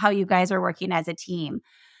 That's not how you guys are working as a team.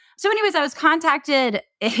 So anyways, I was contacted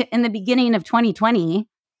in the beginning of 2020.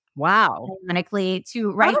 Wow. Ironically,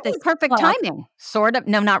 to write this perfect book. timing. Sort of.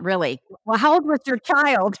 No, not really. Well, how old was your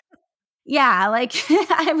child? Yeah, like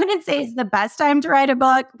I wouldn't say it's the best time to write a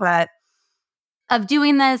book, but of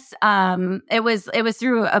doing this, it was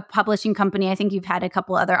through a publishing company. I think you've had a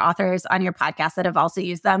couple other authors on your podcast that have also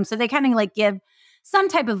used them. So they kind of like give some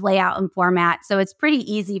type of layout and format. So it's pretty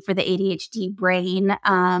easy for the ADHD brain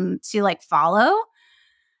to like follow.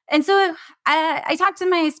 And so I talked to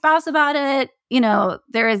my spouse about it.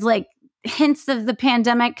 There is like hints of the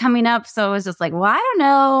pandemic coming up. So it was just like, well, I don't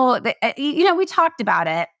know. We talked about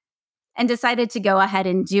it and decided to go ahead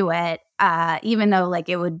and do it, even though like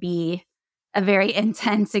it would be a very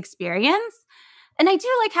intense experience. And I do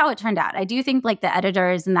like how it turned out. I do think like the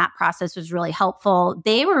editors in that process was really helpful.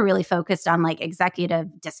 They were really focused on like executive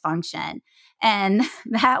dysfunction. And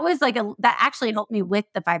that was like that actually helped me with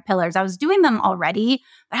the 5 pillars. I was doing them already,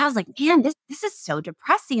 but I was like, man, this is so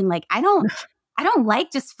depressing. Like, I don't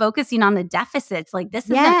like just focusing on the deficits. Like this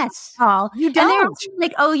isn't all. You don't. And they're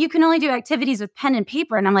like, oh, you can only do activities with pen and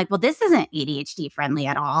paper. And I'm like, well, this isn't ADHD friendly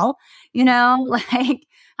at all. Like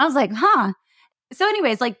I was like, huh. So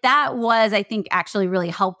anyways, like that was, I think, actually really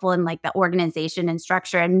helpful in like the organization and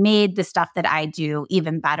structure and made the stuff that I do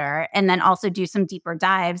even better. And then also do some deeper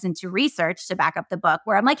dives into research to back up the book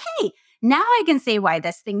where I'm like, hey, now I can say why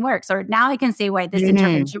this thing works, or now I can say why this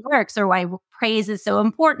intervention works, or why praise is so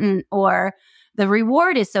important, or the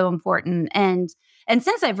reward is so important. And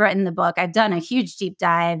since I've written the book, I've done a huge deep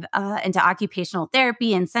dive into occupational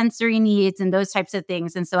therapy and sensory needs and those types of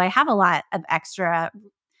things. And so I have a lot of extra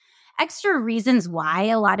reasons why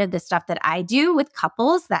a lot of the stuff that I do with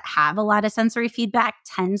couples that have a lot of sensory feedback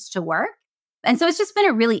tends to work. And so it's just been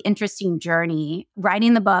a really interesting journey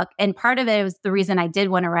writing the book. And part of it was the reason I did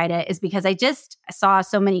want to write it is because I just saw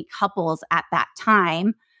so many couples at that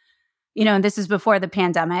time, and this is before the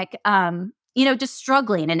pandemic, just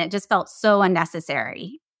struggling. And it just felt so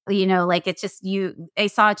unnecessary. Like it's just I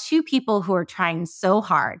saw 2 people who were trying so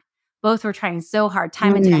hard. Both were trying so hard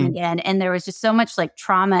time and time again. And there was just so much like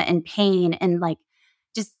trauma and pain and like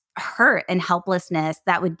just hurt and helplessness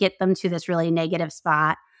that would get them to this really negative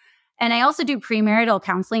spot. And I also do premarital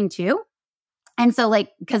counseling too. And so like,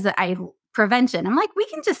 because prevention, I'm like, we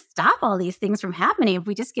can just stop all these things from happening if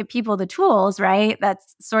we just give people the tools, right?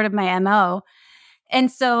 That's sort of my MO.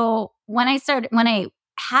 And so when I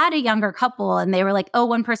had a younger couple and they were like, oh,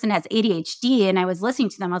 one person has ADHD. And I was listening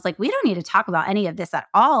to them. I was like, we don't need to talk about any of this at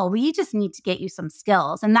all. We just need to get you some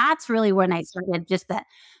skills. And that's really when I started just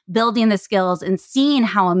building the skills and seeing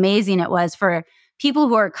how amazing it was for people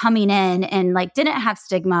who are coming in and like didn't have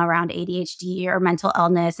stigma around ADHD or mental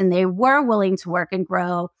illness. And they were willing to work and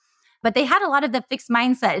grow. But they had a lot of the fixed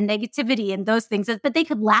mindset and negativity and those things, but they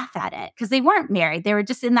could laugh at it because they weren't married. They were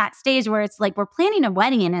just in that stage where it's like, we're planning a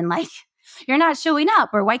wedding and like, you're not showing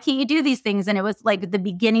up, or why can't you do these things? And it was like the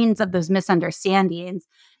beginnings of those misunderstandings.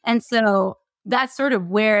 And so that's sort of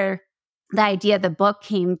where the idea of the book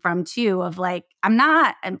came from too, of like,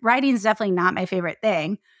 writing is definitely not my favorite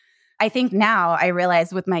thing. I think now I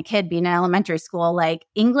realize with my kid being in elementary school, like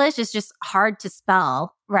English is just hard to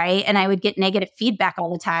spell, right? And I would get negative feedback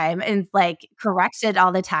all the time and like corrected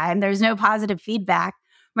all the time. There's no positive feedback.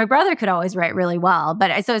 My brother could always write really well,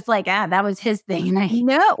 but so it's like, that was his thing. And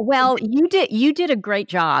you did a great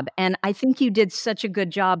job. And I think you did such a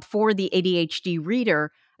good job for the ADHD reader,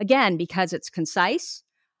 again, because it's concise,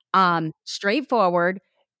 straightforward.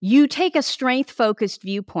 you take a strength-focused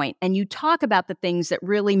viewpoint and you talk about the things that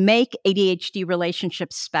really make ADHD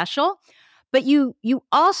relationships special, but you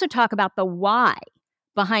also talk about the why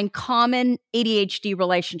behind common ADHD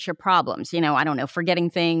relationship problems. I don't know, forgetting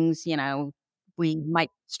things, we might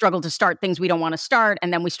struggle to start things we don't want to start,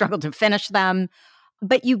 and then we struggle to finish them.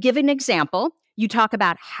 But you give an example. You talk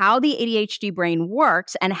about how the ADHD brain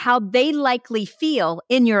works and how they likely feel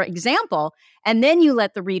in your example. And then you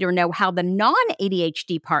let the reader know how the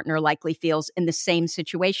non-ADHD partner likely feels in the same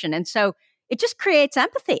situation. And so it just creates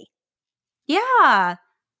empathy. Yeah.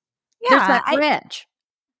 There's that bridge.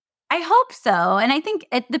 I hope so. And I think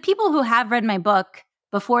the people who have read my book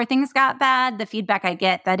before things got bad, the feedback I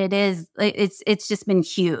get that it's just been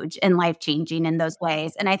huge and life-changing in those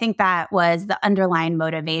ways. And I think that was the underlying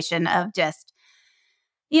motivation of just,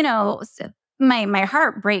 my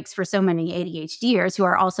heart breaks for so many ADHDers who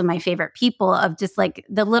are also my favorite people, of just like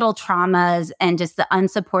the little traumas and just the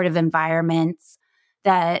unsupportive environments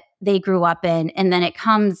that they grew up in. And then it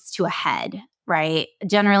comes to a head, right?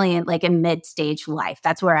 Generally like in mid-stage life.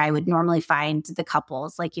 That's where I would normally find the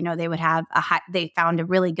couples. Like, they would have they found a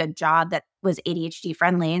really good job that was ADHD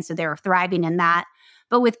friendly. And so they were thriving in that.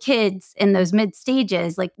 But with kids in those mid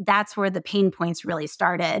stages, like that's where the pain points really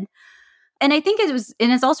started. And I think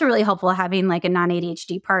it's also really helpful having like a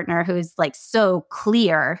non-ADHD partner who's like so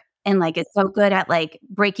clear and like is so good at like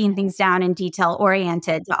breaking things down and detail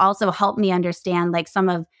oriented to also help me understand like some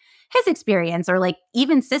of his experience, or like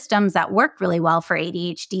even systems that work really well for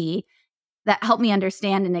ADHD that help me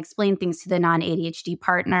understand and explain things to the non-ADHD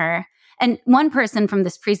partner. And one person from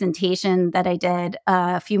this presentation that I did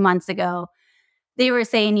a few months ago, they were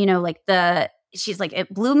saying, she's like,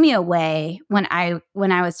 it blew me away when I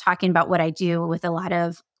was talking about what I do with a lot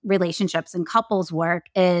of relationships and couples work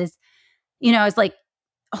is, it's like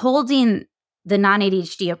holding the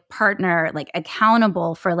non-ADHD partner like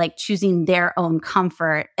accountable for like choosing their own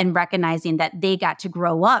comfort and recognizing that they got to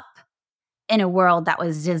grow up in a world that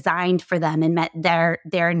was designed for them and met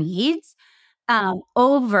their needs,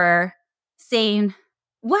 over saying,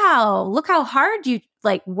 wow, look how hard you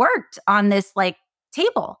like worked on this like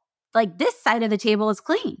table. Like this side of the table is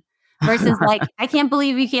clean, versus like, I can't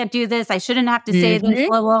believe you can't do this. I shouldn't have to say this,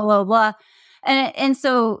 blah, blah, blah, blah. And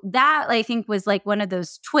so that I think was like one of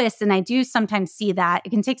those twists. And I do sometimes see that it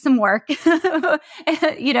can take some work,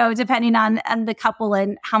 depending on the couple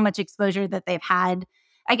and how much exposure that they've had.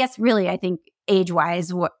 I guess really, I think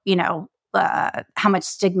age-wise, how much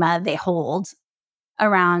stigma they hold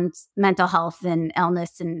around mental health and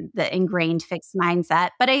illness and the ingrained fixed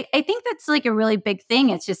mindset. But I think that's like a really big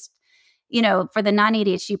thing. It's just, for the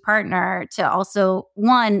non-ADHD partner to also,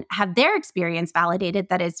 one, have their experience validated,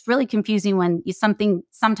 that it's really confusing when something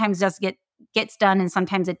sometimes gets done and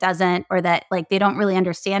sometimes it doesn't, or that like they don't really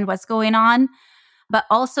understand what's going on. But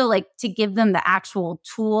also like to give them the actual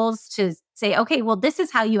tools to say, okay, well, this is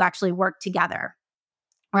how you actually work together,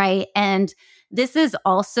 right? And this is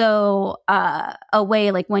also a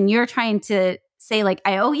way, like when you're trying to say like,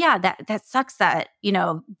 that sucks that,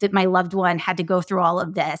 that my loved one had to go through all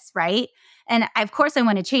of this, right? And of course I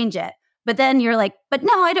want to change it. But then you're like, but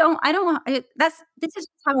no, I don't want, this is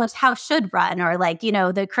how should run. Or like,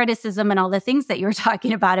 the criticism and all the things that you were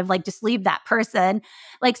talking about of like, just leave that person,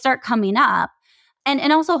 like start coming up.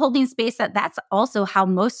 And also holding space that's also how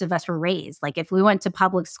most of us were raised. Like if we went to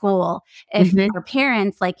public school, if our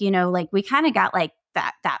parents, like, like we kind of got like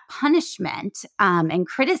that punishment and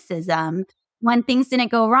criticism when things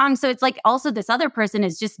didn't go wrong. So it's like also this other person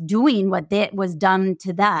is just doing what was done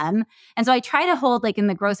to them. And so I try to hold, like in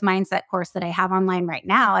the growth mindset course that I have online right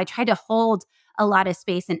now, I try to hold a lot of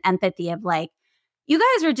space and empathy of like, you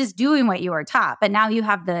guys were just doing what you were taught, but now you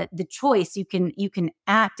have the choice. You can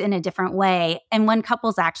act in a different way. And when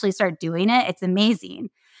couples actually start doing it, it's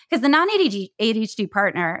amazing. Because the non-ADHD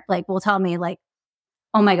partner like will tell me like,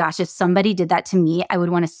 oh my gosh, if somebody did that to me, I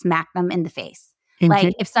would want to smack them in the face.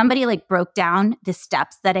 Like if somebody like broke down the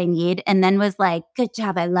steps that I need and then was like, good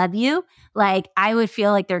job, I love you. Like I would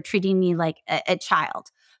feel like they're treating me like a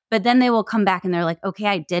child. But then they will come back and they're like, okay,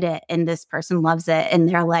 I did it. And this person loves it. And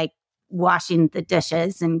they're like washing the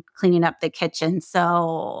dishes and cleaning up the kitchen.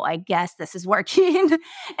 So I guess this is working.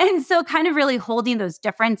 And so kind of really holding those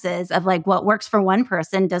differences of like what works for one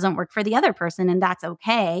person doesn't work for the other person. And that's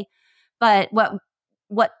okay. But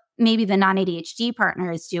what maybe the non-ADHD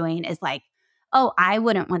partner is doing is like, oh, I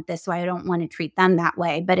wouldn't want this, so I don't want to treat them that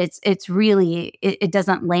way. But it's really, it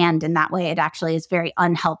doesn't land in that way. It actually is very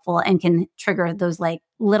unhelpful and can trigger those like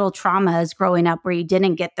little traumas growing up where you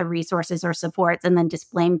didn't get the resources or supports and then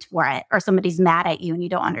just blamed for it, or somebody's mad at you and you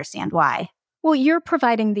don't understand why. Well, you're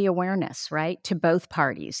providing the awareness, right, to both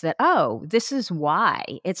parties that, oh, this is why.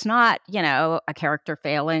 It's not, a character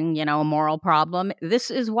failing, a moral problem.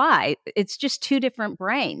 This is why. It's just two different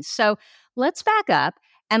brains. So let's back up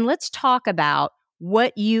and let's talk about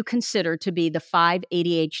what you consider to be the 5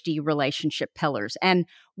 ADHD relationship pillars. And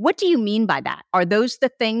what do you mean by that? Are those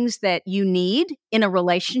the things that you need in a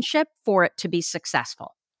relationship for it to be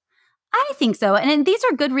successful? I think so. And these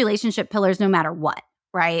are good relationship pillars no matter what.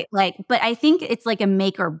 Right. But I think it's like a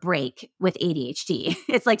make or break with ADHD.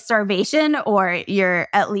 It's like starvation or you're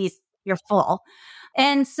full.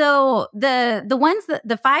 And so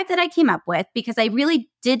the 5 that I came up with, because I really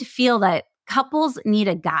did feel that couples need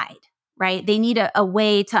a guide, right? They need a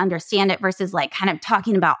way to understand it versus like kind of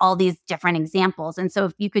talking about all these different examples. And so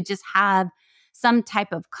if you could just have some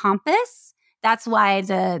type of compass, that's why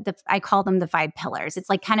I call them the 5 pillars.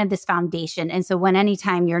 It's like kind of this foundation. And so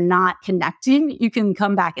anytime you're not connecting, you can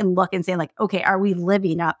come back and look and say like, okay, are we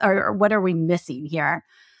living up or what are we missing here?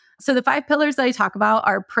 So the 5 pillars that I talk about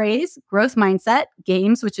are praise, growth mindset,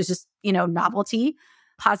 games, which is just, novelty,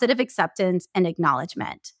 positive acceptance, and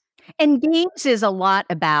acknowledgement. And games is a lot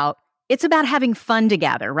about, it's about having fun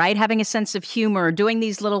together, right? Having a sense of humor, doing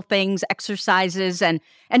these little things, exercises, and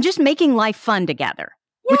just making life fun together.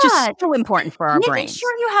 Yeah. Which is so important for our Making brains.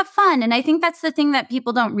 sure you have fun. And I think that's the thing that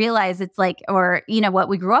people don't realize. It's like, or, what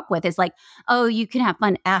we grew up with is like, oh, you can have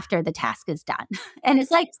fun after the task is done. And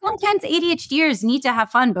it's like, sometimes ADHDers need to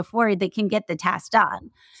have fun before they can get the task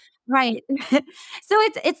done. Right. So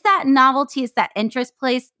it's that novelty, it's that interest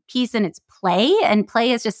piece, and it's play. And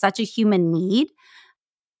play is just such a human need,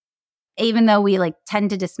 even though we like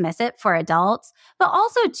tend to dismiss it for adults. But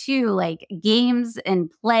also too, like games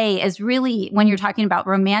and play is really, when you're talking about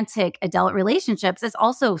romantic adult relationships, it's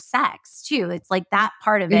also sex too. It's like that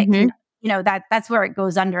part of it, that's where it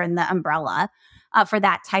goes under in the umbrella for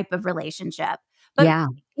that type of relationship. But yeah,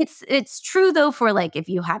 it's true though, for like if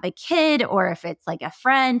you have a kid or if it's like a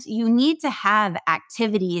friend, you need to have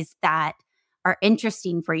activities that are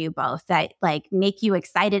interesting for you both, that like make you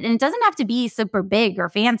excited. And it doesn't have to be super big or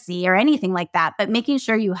fancy or anything like that, but making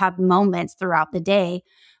sure you have moments throughout the day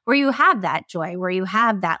where you have that joy, where you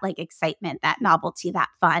have that like excitement, that novelty, that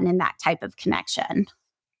fun, and that type of connection.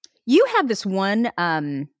 You have this one,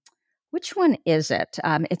 which one is it?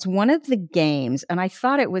 It's one of the games. And I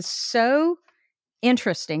thought it was so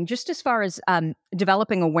interesting, just as far as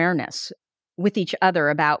developing awareness with each other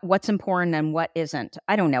about what's important and what isn't.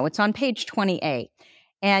 I don't know. It's on page 28.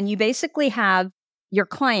 And you basically have your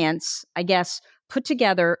clients, I guess, put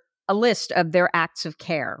together a list of their acts of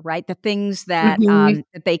care, right? The things that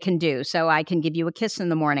that they can do. So I can give you a kiss in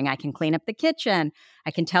the morning. I can clean up the kitchen.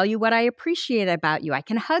 I can tell you what I appreciate about you. I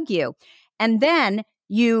can hug you. And then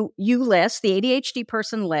you list, the ADHD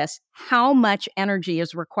person lists how much energy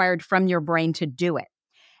is required from your brain to do it.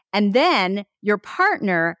 And then your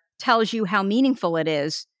partner tells you how meaningful it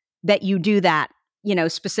is that you do that,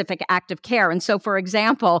 specific act of care. And so, for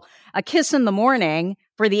example, a kiss in the morning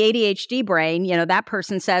for the ADHD brain, that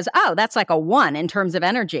person says, oh, that's like a 1 in terms of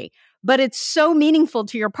energy. But it's so meaningful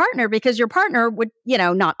to your partner because your partner would,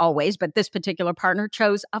 not always, but this particular partner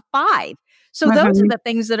chose a 5. So those are the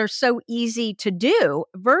things that are so easy to do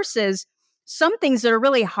versus some things that are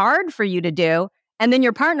really hard for you to do. And then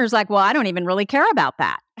your partner's like, well, I don't even really care about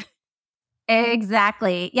that.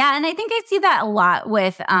 Exactly. Yeah. And I think I see that a lot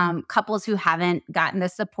with couples who haven't gotten the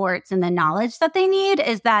supports and the knowledge that they need,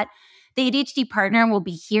 is that the ADHD partner will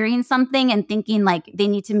be hearing something and thinking like they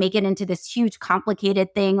need to make it into this huge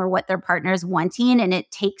complicated thing or what their partner's wanting. And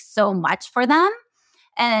it takes so much for them.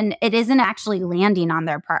 And it isn't actually landing on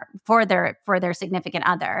their part for their significant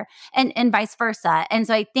other, and vice versa. And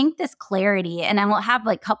so I think this clarity, and I will have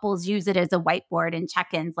like couples use it as a whiteboard and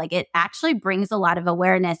check-ins, like it actually brings a lot of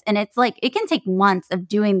awareness. And it's like, it can take months of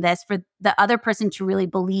doing this for the other person to really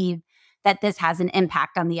believe that this has an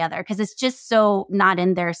impact on the other, because it's just so not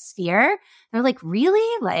in their sphere. They're like,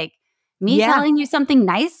 really? Like, me telling you something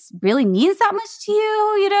nice really means that much to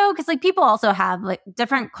you, because like people also have like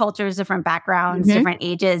different cultures, different backgrounds, different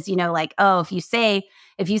ages, like, oh, if you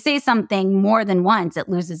say something more than once, it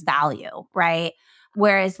loses value, right?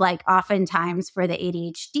 Whereas like oftentimes for the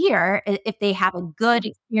ADHDer, if they have a good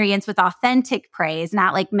experience with authentic praise,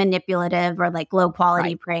 not like manipulative or like low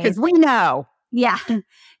quality praise. Because we know. Yeah.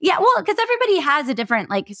 Yeah. Well, because everybody has a different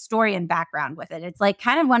like story and background with it. It's like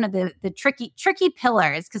kind of one of the tricky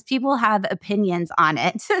pillars, because people have opinions on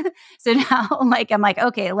it. So now like, I'm like,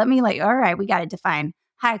 okay, let me like, all right, we got to define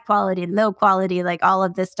high quality, low quality, like all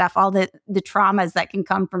of this stuff, all the traumas that can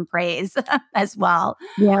come from praise as well.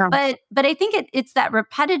 Yeah. But I think it's that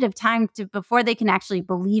repetitive time before they can actually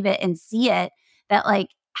believe it and see it, that like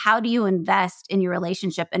how do you invest in your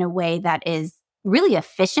relationship in a way that is really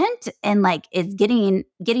efficient and like is getting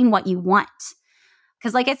what you want?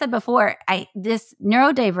 Because like I said before, this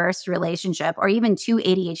neurodiverse relationship or even two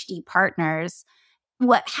ADHD partners,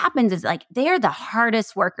 what happens is like they are the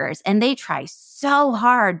hardest workers and they try so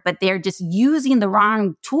hard, but they're just using the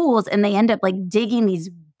wrong tools and they end up like digging these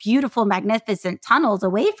beautiful, magnificent tunnels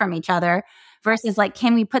away from each other versus like,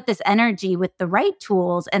 can we put this energy with the right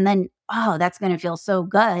tools? And then, oh, that's going to feel so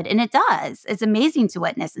good. And it does. It's amazing to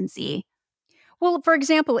witness and see. Well, for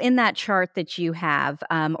example, in that chart that you have,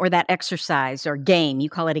 or that exercise or game, you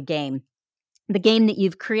call it a game, the game that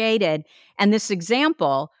you've created, and this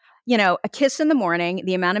example, a kiss in the morning,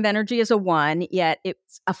 the amount of energy is a 1, yet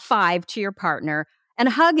it's a 5 to your partner. And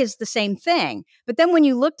a hug is the same thing. But then when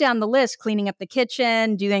you look down the list, cleaning up the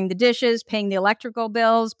kitchen, doing the dishes, paying the electrical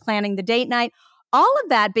bills, planning the date night, all of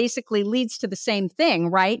that basically leads to the same thing,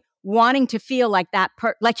 right? Wanting to feel like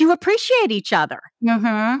like you appreciate each other.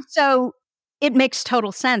 Mm-hmm. So it makes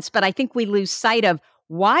total sense. But I think we lose sight of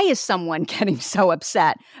why is someone getting so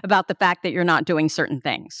upset about the fact that you're not doing certain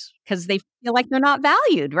things? Because they feel like they're not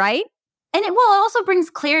valued, right? And it also brings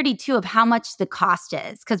clarity too of how much the cost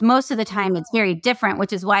is. Because most of the time it's very different,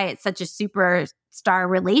 which is why it's such a superstar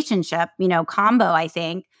relationship, combo, I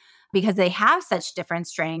think, because they have such different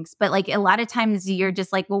strengths. But like a lot of times you're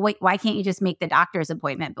just like, well, wait, why can't you just make the doctor's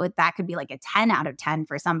appointment? But that could be like a 10 out of 10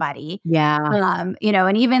 for somebody. Yeah.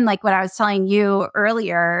 And even like what I was telling you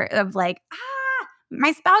earlier of like,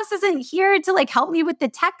 my spouse isn't here to like help me with the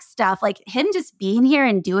tech stuff. Like him just being here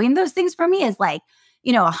and doing those things for me is like,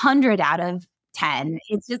 100 out of 10.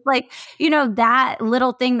 It's just like, that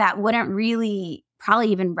little thing that wouldn't really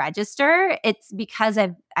probably even register. It's because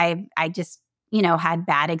I just, had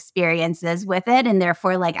bad experiences with it. And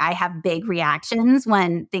therefore, like I have big reactions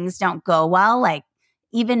when things don't go well. Like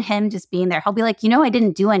even him just being there, he'll be like, I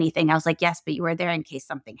didn't do anything. I was like, yes, but you were there in case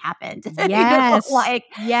something happened. Yes. Like,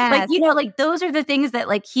 like those are the things that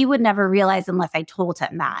like he would never realize unless I told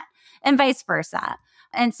him that, and vice versa.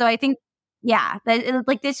 And so I think,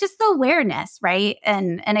 it's just the awareness, right?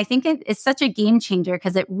 And I think it's such a game changer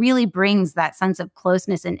because it really brings that sense of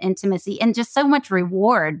closeness and intimacy and just so much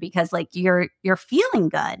reward because like you're feeling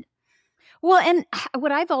good. Well, and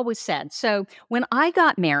what I've always said, so when I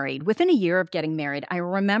got married, within a year of getting married, I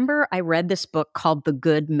remember I read this book called The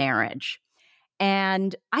Good Marriage.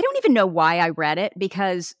 And I don't even know why I read it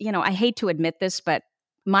because, I hate to admit this, but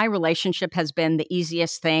my relationship has been the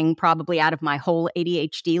easiest thing probably out of my whole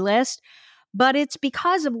ADHD list. But it's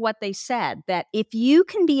because of what they said, that if you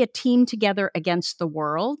can be a team together against the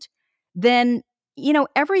world, then,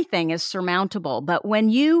 everything is surmountable. But when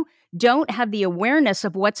you don't have the awareness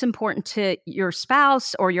of what's important to your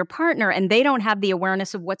spouse or your partner, and they don't have the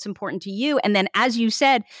awareness of what's important to you, and then, as you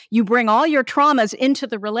said, you bring all your traumas into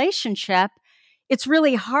the relationship, it's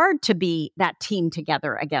really hard to be that team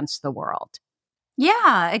together against the world.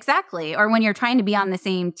 Yeah, exactly. Or when you're trying to be on the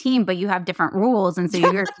same team, but you have different rules. And so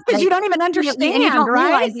you're because you don't even understand, and you don't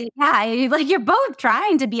right? Realize you're both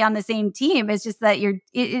trying to be on the same team. It's just that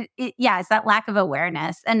it's that lack of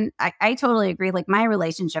awareness. And I totally agree. Like my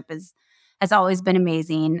relationship has always been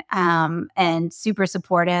amazing and super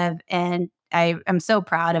supportive. And I'm so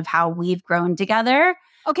proud of how we've grown together.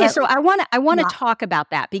 Okay, so I want to talk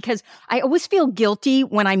about that because I always feel guilty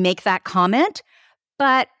when I make that comment,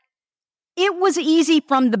 but it was easy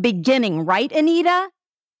from the beginning, right, Anita? I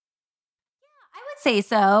would say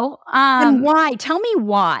so. And why? Tell me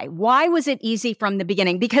why. Why was it easy from the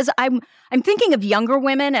beginning? Because I'm thinking of younger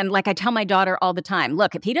women, and like I tell my daughter all the time,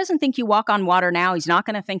 look, if he doesn't think you walk on water now, he's not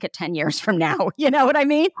going to think it 10 years from now. You know what I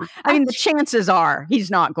mean? I mean, the chances are he's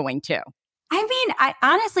not going to. I mean, I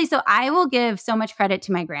honestly, so I will give so much credit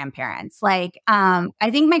to my grandparents. Like,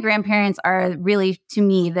 I think my grandparents are really, to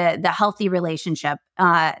me, the healthy relationship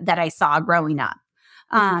that I saw growing up.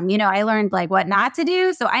 I learned like what not to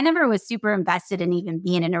do. So I never was super invested in even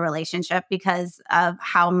being in a relationship because of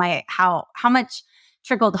how much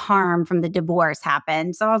trickled harm from the divorce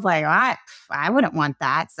happened. So I was like, I wouldn't want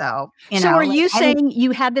that. So, so are you saying you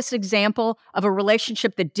had this example of a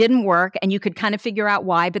relationship that didn't work and you could kind of figure out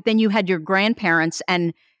why, but then you had your grandparents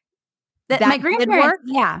and that my grandparents, did work?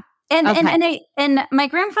 Yeah. And my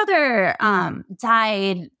grandfather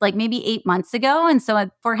died like maybe 8 months ago. And so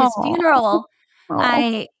for his funeral,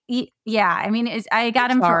 I got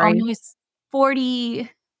him for almost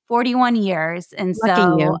 41 years. And Lucky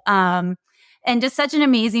so, you. and just such an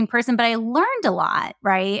amazing person, but I learned a lot,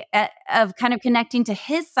 right, of kind of connecting to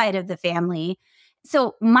his side of the family.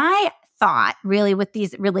 So my thought really with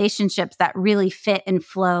these relationships that really fit and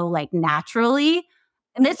flow like naturally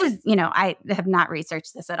And this is, I have not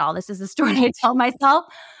researched this at all. This is a story I tell myself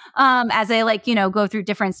as I go through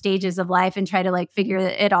different stages of life and try to figure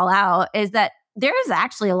it all out, is that there is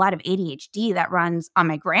actually a lot of ADHD that runs on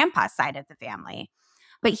my grandpa's side of the family,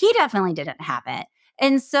 but he definitely didn't have it.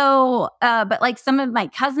 And so, but some of my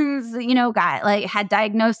cousins, got had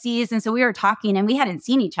diagnoses. And so we were talking and we hadn't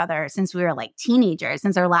seen each other since we were teenagers,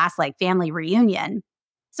 since our last family reunion.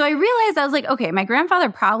 So I realized I was okay, my grandfather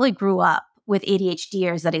probably grew up with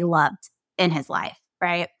ADHDers that he loved in his life,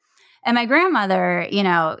 right? And my grandmother,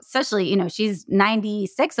 especially, she's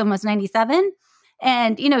 96, almost 97.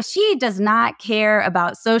 And, she does not care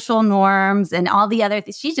about social norms and all the other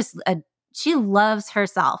things. She just, she loves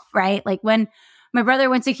herself, right? When my brother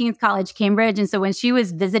went to King's College, Cambridge. And so when she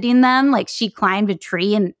was visiting them, she climbed a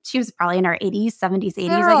tree and she was probably in her 80s, 70s, 80s.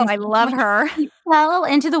 Oh, I love her. She fell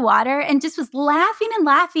into the water and just was laughing and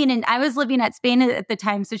laughing. And I was living at Spain at the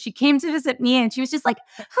time. So she came to visit me and she was just how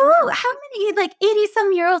many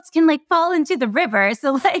 80-some-year-olds can fall into the river?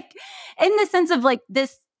 So in the sense of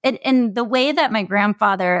this, and the way that my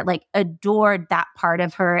grandfather adored that part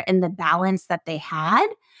of her and the balance that they had,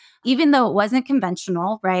 even though it wasn't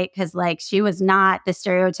conventional, right? Because she was not the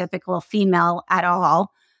stereotypical female at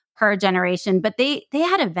all, her generation, but they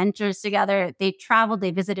had adventures together. They traveled,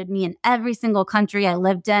 they visited me in every single country I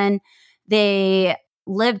lived in. They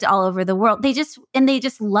lived all over the world. They just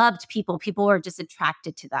loved people. People were just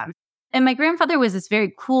attracted to them. And my grandfather was this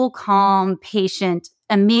very cool, calm, patient,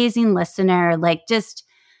 amazing listener, just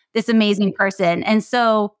this amazing person. And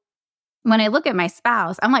so when I look at my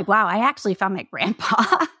spouse, I'm wow, I actually found my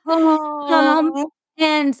grandpa.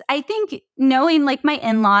 And I think knowing my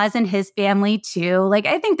in-laws and his family too,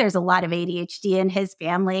 I think there's a lot of ADHD in his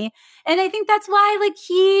family. And I think that's why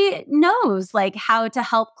he knows how to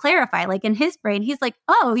help clarify. In his brain, he's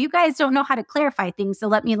oh, you guys don't know how to clarify things. So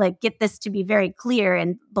let me get this to be very clear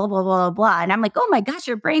and blah, blah, blah, blah. And I'm oh my gosh,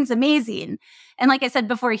 your brain's amazing. And like I said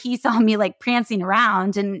before, he saw me prancing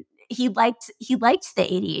around and he liked the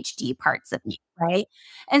ADHD parts of me, right?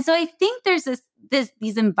 And so I think there's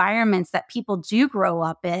these environments that people do grow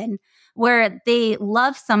up in where they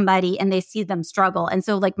love somebody and they see them struggle. And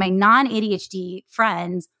so my non-ADHD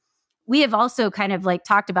friends, we have also kind of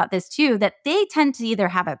talked about this too, that they tend to either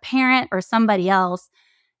have a parent or somebody else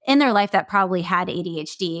in their life that probably had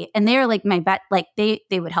ADHD. And they're my bet, they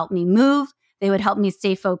would help me move. They would help me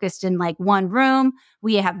stay focused in one room.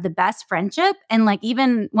 We have the best friendship. And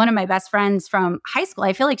even one of my best friends from high school,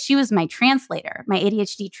 I feel she was my translator, my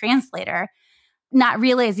ADHD translator, not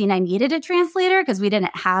realizing I needed a translator because we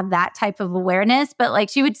didn't have that type of awareness.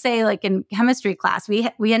 But she would say in chemistry class,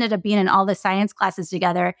 we ended up being in all the science classes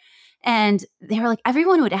together. And they were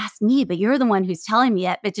everyone would ask me, but you're the one who's telling me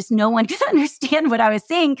it. But just no one could understand what I was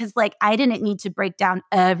saying because I didn't need to break down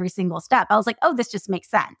every single step. I was oh, this just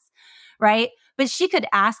makes sense. Right. But she could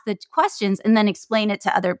ask the questions and then explain it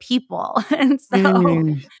to other people. And so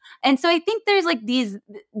I think there's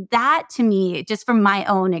that to me, just from my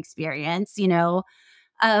own experience,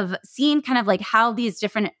 of seeing kind of how these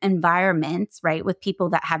different environments, right, with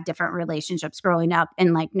people that have different relationships growing up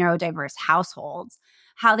in neurodiverse households,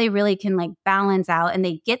 how they really can balance out and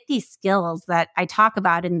they get these skills that I talk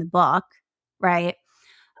about in the book, right?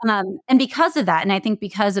 And because of that, and I think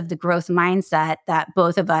because of the growth mindset that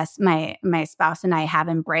both of us, my spouse and I have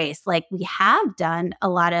embraced, we have done a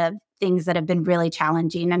lot of things that have been really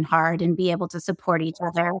challenging and hard and be able to support each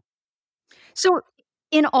other. So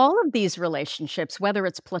in all of these relationships, whether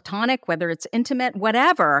it's platonic, whether it's intimate,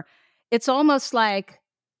 whatever, it's almost I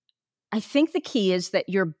think the key is that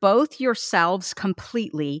you're both yourselves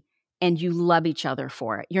completely and you love each other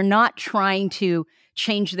for it. You're not trying to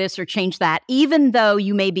change this or change that. Even though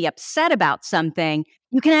you may be upset about something,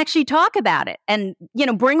 you can actually talk about it and,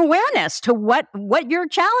 bring awareness to what you're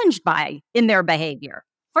challenged by in their behavior.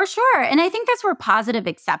 For sure. And I think that's where positive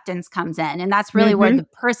acceptance comes in. And that's really where the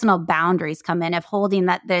personal boundaries come in, of holding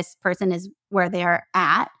that this person is where they're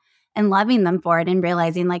at and loving them for it and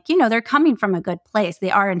realizing they're coming from a good place.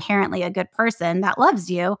 They are inherently a good person that loves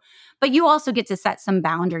you, but you also get to set some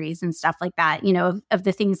boundaries and stuff like that, of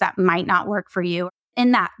the things that might not work for you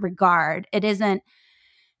in that regard. It isn't,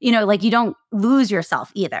 you don't lose yourself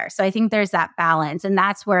either. So I think there's that balance. And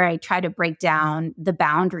that's where I try to break down the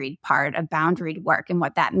boundary part of boundary work and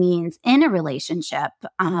what that means in a relationship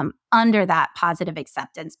under that positive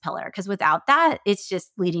acceptance pillar. Because without that, it's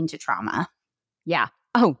just leading to trauma. Yeah.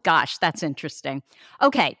 Oh, gosh, that's interesting.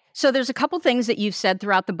 Okay, so there's a couple things that you've said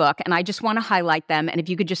throughout the book, and I just want to highlight them. And if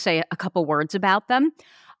you could just say a couple words about them.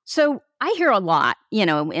 So I hear a lot,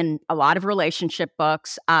 in a lot of relationship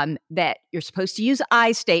books that you're supposed to use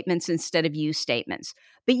I statements instead of you statements.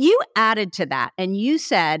 But you added to that and you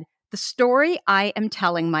said, the story I am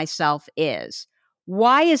telling myself is.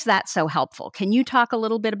 Why is that so helpful? Can you talk a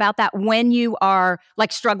little bit about that when you are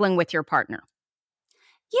like struggling with your partner?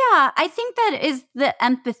 Yeah, I think that is the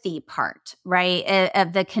empathy part, right?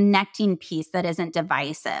 Of the connecting piece that isn't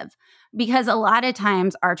divisive. Because a lot of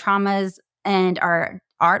times our traumas and our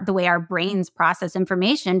the way our brains process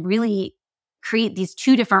information really create these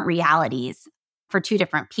two different realities for two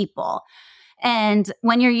different people. And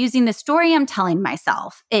when you're using the story I'm telling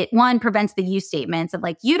myself, it one prevents the you statements of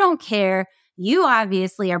like, you don't care. You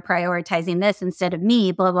obviously are prioritizing this instead of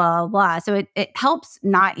me, blah, blah, blah. So it helps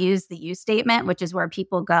not use the you statement, which is where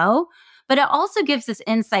people go. But it also gives us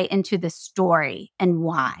insight into the story and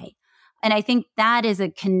why. And I think that is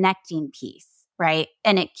a connecting piece, right?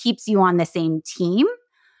 And it keeps you on the same team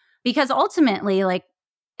because ultimately, like,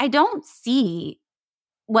 I don't see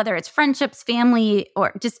whether it's friendships, family,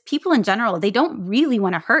 or just people in general, they don't really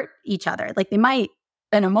want to hurt each other. Like they might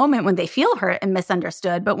in a moment when they feel hurt and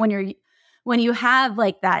misunderstood, but when you have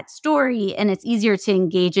like that story and it's easier to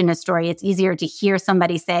engage in a story, it's easier to hear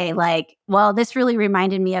somebody say like, well, this really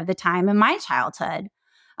reminded me of the time in my childhood.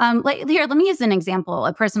 Like here, let me use an example,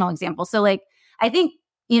 a personal example. So like, I think,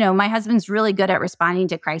 my husband's really good at responding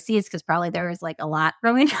to crises because probably there was like a lot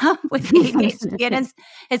growing up with ADHD and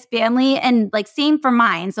his family, and like same for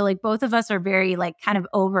mine. So like both of us are very like kind of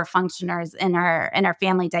over functioners in our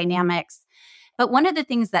family dynamics. But one of the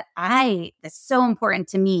things that's so important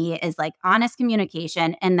to me is like honest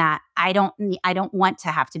communication, and that I don't want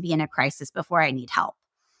to have to be in a crisis before I need help.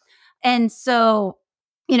 And so,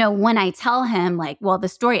 when I tell him like, well, the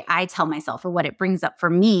story I tell myself or what it brings up for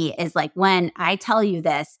me is like, when I tell you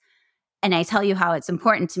this and I tell you how it's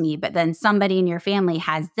important to me, but then somebody in your family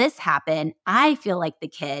has this happen, I feel like the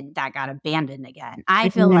kid that got abandoned again. I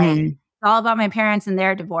feel like it's all about my parents and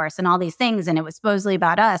their divorce and all these things. And it was supposedly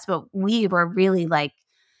about us, but we were really like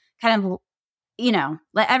kind of,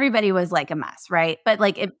 like everybody was like a mess, right? But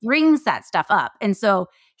like it brings that stuff up. And so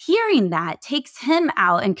hearing that takes him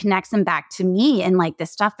out and connects him back to me and like the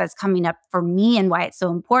stuff that's coming up for me and why it's so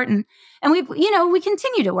important. And we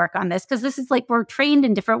continue to work on this because this is like we're trained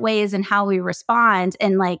in different ways and how we respond.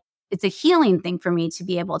 And like it's a healing thing for me to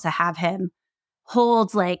be able to have him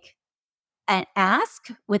hold like an ask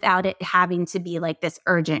without it having to be like this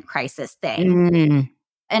urgent crisis thing.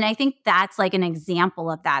 And I think that's like an example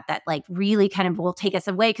of that like really kind of will take us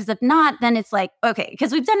away. Because if not, then it's like, okay,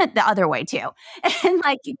 because we've done it the other way too. And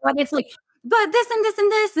like, it's like, but this and this and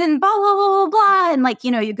this and blah, blah, blah, blah, blah. And like,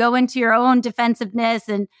 you go into your own defensiveness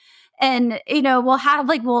and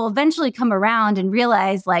we'll eventually come around and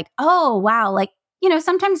realize like, oh, wow, like,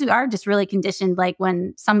 sometimes we are just really conditioned. Like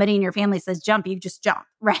when somebody in your family says jump, you just jump,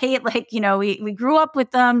 right? Like, we grew up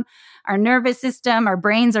with them. Our nervous system, our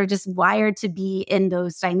brains are just wired to be in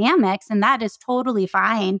those dynamics. And that is totally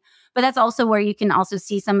fine. But that's also where you can also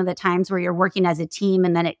see some of the times where you're working as a team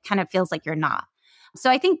and then it kind of feels like you're not. So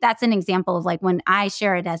I think that's an example of like when I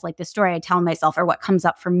share it as like the story I tell myself or what comes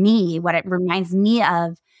up for me, what it reminds me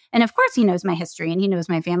of. And of course, he knows my history and he knows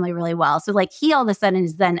my family really well. So like he all of a sudden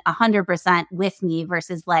is then 100% with me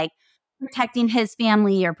versus like protecting his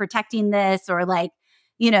family or protecting this or like,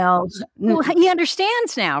 Well, he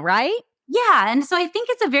understands now, right? Yeah. And so I think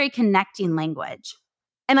it's a very connecting language.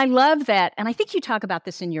 And I love that. And I think you talk about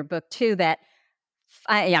this in your book too, that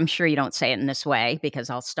I'm sure you don't say it in this way because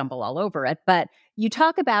I'll stumble all over it. But you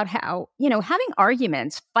talk about how, having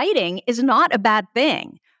arguments, fighting is not a bad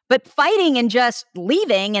thing. But fighting and just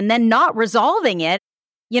leaving and then not resolving it,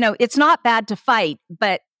 it's not bad to fight,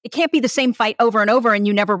 but it can't be the same fight over and over and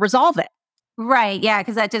you never resolve it. Right. Yeah.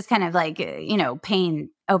 Because that just kind of like, pain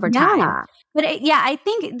over time. Yeah. But I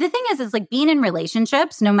think the thing is like being in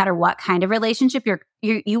relationships, no matter what kind of relationship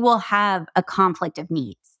you will have a conflict of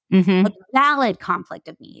needs, a valid conflict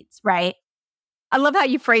of needs, right? I love how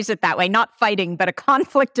you phrase it that way, not fighting, but a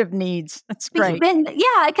conflict of needs. That's great.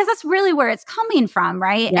 Because that's really where it's coming from,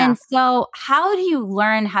 right? Yeah. And so how do you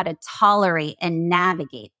learn how to tolerate and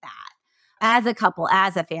navigate that as a couple,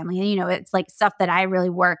 as a family? And, it's like stuff that I really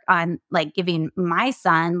work on, like giving my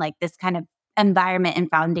son like this kind of environment and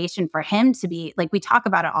foundation for him to be like, we talk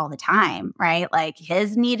about it all the time, right? Like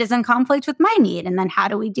his need is in conflict with my need. And then how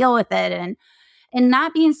do we deal with it? And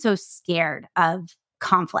not being so scared of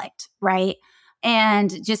conflict, right?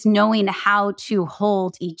 And just knowing how to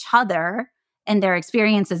hold each other and their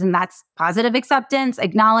experiences. And that's positive acceptance,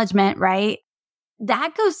 acknowledgement, right?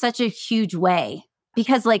 That goes such a huge way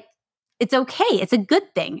because like, it's okay. It's a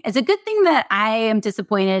good thing. It's a good thing that I am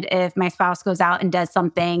disappointed if my spouse goes out and does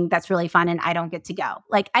something that's really fun and I don't get to go.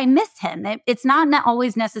 Like I miss him. It's not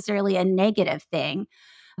always necessarily a negative thing,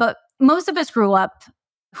 but most of us grew up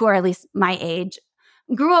who are at least my age,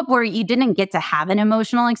 grew up where you didn't get to have an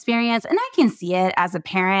emotional experience. And I can see it as a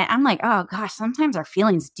parent. I'm like, oh gosh, sometimes our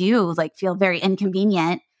feelings do like feel very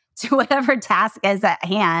inconvenient to whatever task is at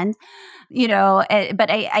hand,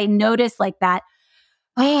 but I noticed like that,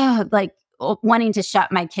 like wanting to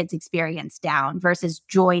shut my kid's experience down versus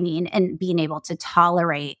joining and being able to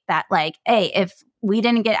tolerate that. Like, hey, if we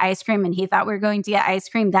didn't get ice cream and he thought we were going to get ice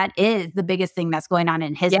cream, that is the biggest thing that's going on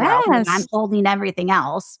in his world. And I'm holding everything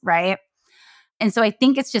else, right? And so I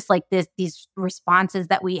think it's just like these responses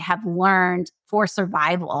that we have learned for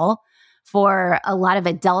survival for a lot of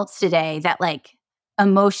adults today, that like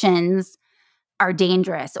emotions are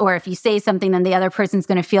dangerous. Or if you say something, then the other person's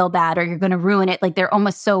going to feel bad or you're going to ruin it. Like they're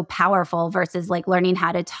almost so powerful versus like learning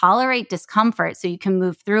how to tolerate discomfort so you can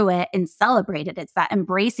move through it and celebrate it. It's that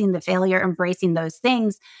embracing the failure, embracing those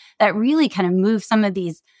things that really kind of move some of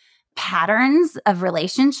these patterns of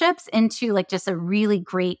relationships into like just a really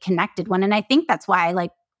great connected one. And I think that's why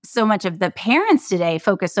like so much of the parents today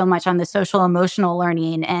focus so much on the social emotional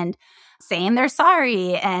learning and saying they're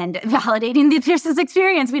sorry and validating the person's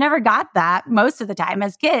experience. We never got that most of the time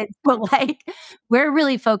as kids, but like we're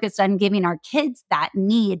really focused on giving our kids that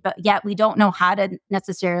need, but yet we don't know how to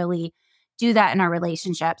necessarily do that in our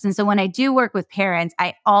relationships. And so when I do work with parents,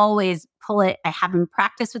 I always pull it, I have them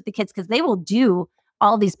practice with the kids because they will do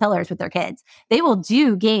all these pillars with their kids. They will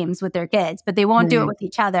do games with their kids, but they won't do it with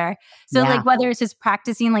each other. So like whether it's just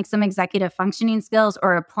practicing like some executive functioning skills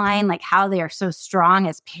or applying like how they are so strong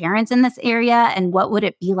as parents in this area and what would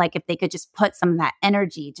it be like if they could just put some of that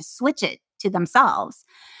energy, just switch it to themselves.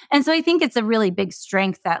 And so I think it's a really big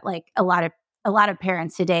strength that like a lot of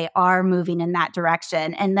parents today are moving in that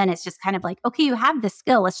direction. And then it's just kind of like, okay, you have this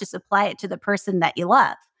skill. Let's just apply it to the person that you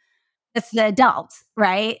love. It's the adult,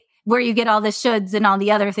 right? Where you get all the shoulds and all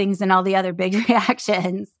the other things and all the other big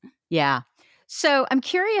reactions. Yeah. So I'm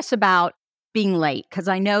curious about being late because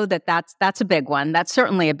I know that that's a big one. That's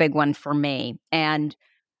certainly a big one for me. And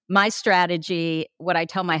my strategy, what I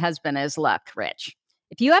tell my husband is, look, Rich,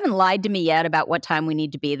 if you haven't lied to me yet about what time we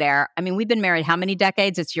need to be there, I mean, we've been married how many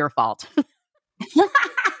decades? It's your fault.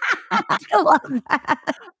 I love that.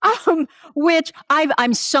 Which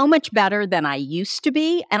I'm so much better than I used to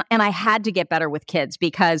be. And I had to get better with kids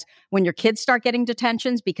because when your kids start getting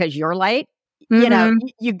detentions because you're late,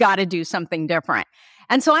 you got to do something different.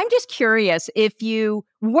 And so I'm just curious if you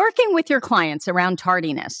working with your clients around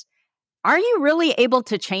tardiness, are you really able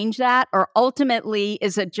to change that? Or ultimately,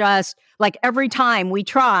 is it just like every time we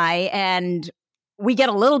try and we get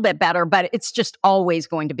a little bit better, but it's just always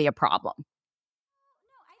going to be a problem?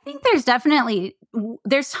 I think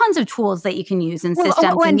there's tons of tools that you can use in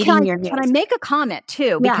systems. And can I make a comment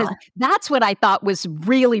too? Because that's what I thought was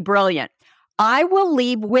really brilliant. I will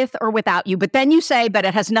leave with or without you, but then you say, but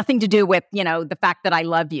it has nothing to do with, the fact that I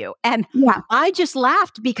love you. And I just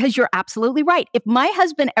laughed because you're absolutely right. If my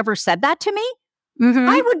husband ever said that to me,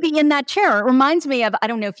 I would be in that chair. It reminds me of, I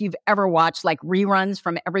don't know if you've ever watched like reruns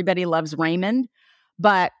from Everybody Loves Raymond,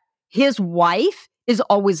 but his wife is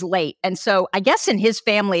always late. And so I guess in his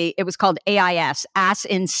family, it was called AIS, ass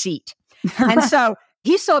in seat. And so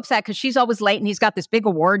he's so upset because she's always late and he's got this big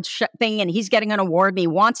award thing and he's getting an award and he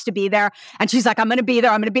wants to be there. And she's like, I'm going to be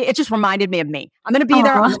there. It just reminded me of me. I'm going to be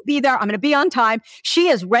there. I'm going to be there. I'm going to be on time. She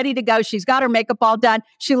is ready to go. She's got her makeup all done.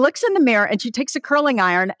 She looks in the mirror and she takes a curling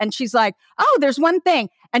iron and she's like, oh, there's one thing.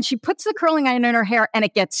 And she puts the curling iron in her hair and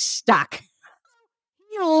it gets stuck.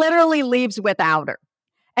 He literally leaves without her.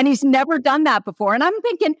 And he's never done that before. And I'm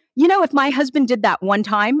thinking, if my husband did that one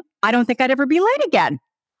time, I don't think I'd ever be late again.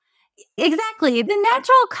 Exactly. The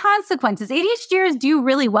natural consequences. ADHDers do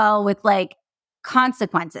really well with like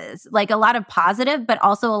consequences, like a lot of positive, but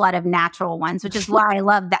also a lot of natural ones, which is why I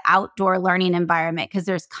love the outdoor learning environment because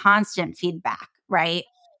there's constant feedback, right?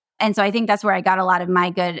 And so I think that's where I got a lot of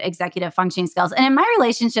my good executive functioning skills. And in my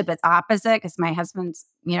relationship, it's opposite because my husband's,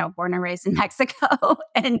 born and raised in Mexico.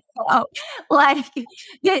 And so like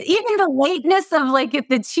even the lateness of like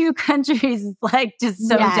the two countries is like just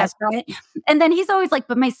so different. And then he's always like,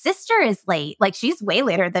 but my sister is late. Like she's way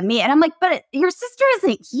later than me. And I'm like, but your sister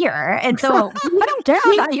isn't here. And so I don't care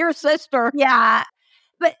about your sister. Yeah.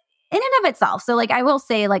 But in and of itself. So like, I will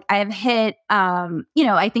say like I've hit,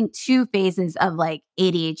 I think 2 phases of like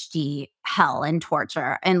ADHD hell and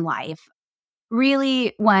torture in life.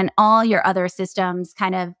 Really when all your other systems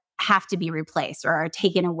kind of have to be replaced or are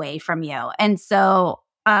taken away from you. And so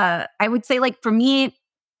I would say like for me,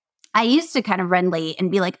 I used to kind of run late and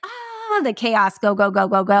be like, the chaos, go, go, go,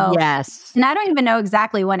 go, go. Yes. And I don't even know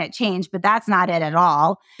exactly when it changed, but that's not it at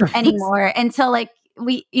all anymore until like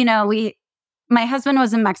my husband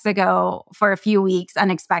was in Mexico for a few weeks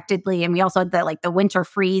unexpectedly. And we also had the winter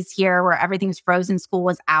freeze here where everything's frozen. School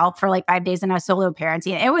was out for like 5 days and I was solo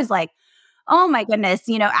parenting. It was like, oh my goodness.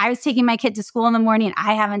 I was taking my kid to school in the morning.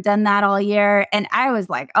 I haven't done that all year. And I was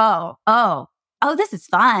like, oh, this is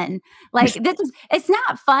fun. Like it's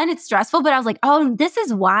not fun. It's stressful. But I was like, oh, this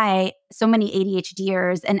is why so many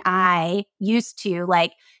ADHDers and I used to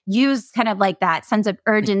use kind of like that sense of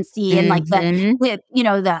urgency and like red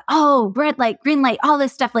light, green light, all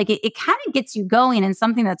this stuff. Like it kind of gets you going in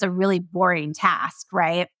something that's a really boring task,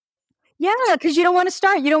 right? Yeah, because you don't want to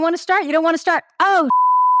start. You don't want to start. You don't want to start. Oh,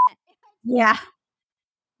 yeah.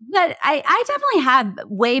 But I definitely have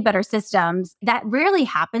way better systems. That rarely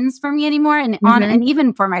happens for me anymore. And and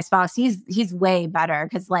even for my spouse, he's way better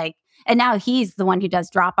because and now he's the one who does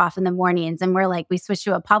drop off in the mornings. And we switched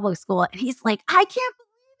to a public school and he's like, I can't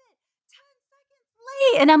believe it. 10 seconds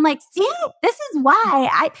late. And I'm like, see, this is why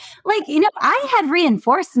I had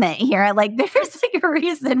reinforcement here. There's a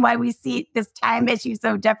reason why we see this time issue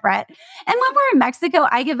so different. And when we're in Mexico,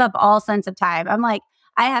 I give up all sense of time. I'm like,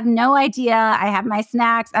 I have no idea. I have my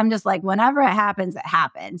snacks. I'm just like, whenever it happens, it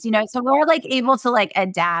happens, So we're able to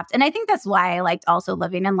adapt. And I think that's why I liked also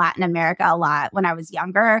living in Latin America a lot when I was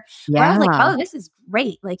younger. Yeah. Where I was like, oh, this is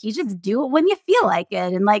great. You just do it when you feel like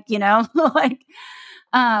it. And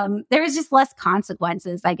there was just less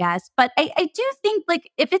consequences, I guess. But I do think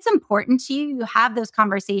if it's important to you, you have those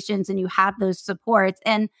conversations and you have those supports.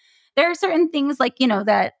 And there are certain things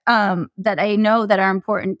that I know that are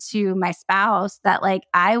important to my spouse that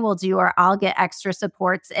I will do or I'll get extra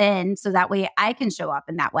supports in so that way I can show up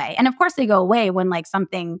in that way. And of course they go away when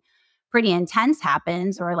something pretty intense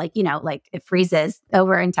happens or it freezes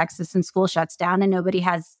over in Texas and school shuts down and nobody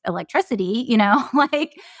has electricity,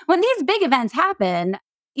 when these big events happen,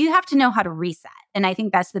 you have to know how to reset. And I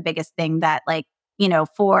think that's the biggest thing that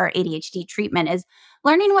for ADHD treatment is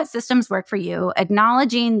learning what systems work for you,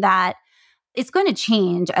 acknowledging that it's going to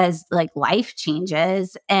change as life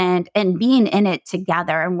changes and being in it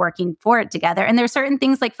together and working for it together. And there's certain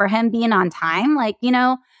things for him being on time, I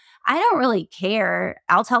don't really care.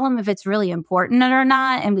 I'll tell him if it's really important or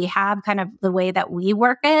not. And we have kind of the way that we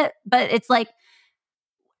work it, but it's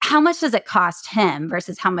how much does it cost him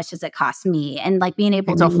versus how much does it cost me? And being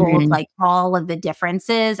able to hold all of the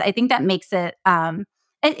differences, I think that makes it,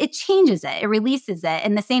 it changes it, it releases it.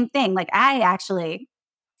 And the same thing,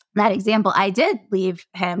 that example, I did leave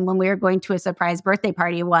him when we were going to a surprise birthday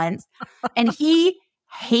party once and he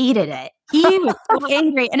hated it. He was so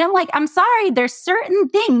angry. And I'm like, I'm sorry, there's certain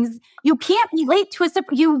things you can't be late to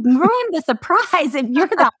you ruin the surprise if you're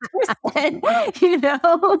that person,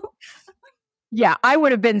 Yeah, I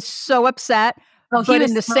would have been so upset. Oh, but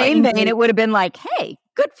in the same vein, it would have been like, hey,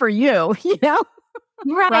 good for you,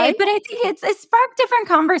 Right. But I think it sparked different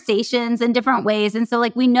conversations in different ways. And so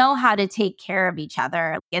we know how to take care of each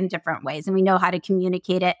other in different ways and we know how to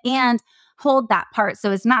communicate it and hold that part.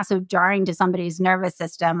 So it's not so jarring to somebody's nervous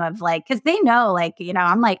system of because they know,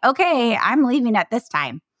 I'm like, okay, I'm leaving at this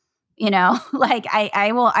time.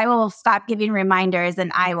 I will stop giving reminders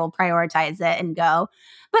and I will prioritize it and go.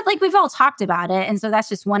 But we've all talked about it. And so that's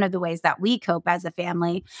just one of the ways that we cope as a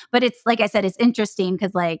family. But it's I said, it's interesting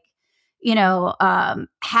because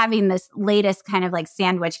having this latest kind of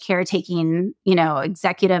sandwich caretaking,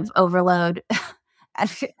 executive overload,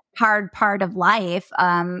 hard part of life,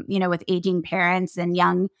 with aging parents and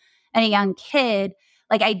a young kid.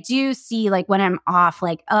 I do see when I'm off,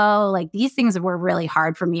 these things were really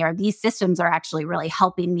hard for me or these systems are actually really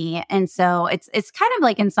helping me. And so it's kind of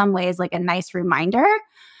in some ways a nice reminder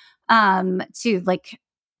to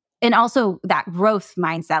and also that growth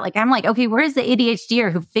mindset. I'm like, okay, where's the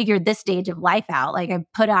ADHDer who figured this stage of life out? I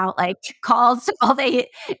put out calls to all the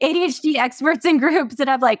ADHD experts and groups and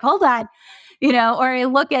I'm like, hold on, or I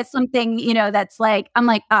look at something, that's I'm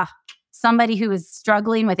like, somebody who is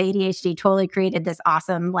struggling with ADHD totally created this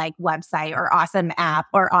awesome website or awesome app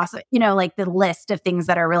or awesome, the list of things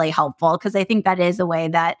that are really helpful. Cause I think that is a way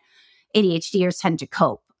that ADHDers tend to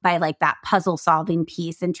cope by that puzzle solving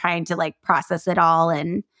piece and trying to process it all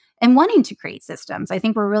and wanting to create systems. I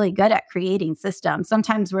think we're really good at creating systems.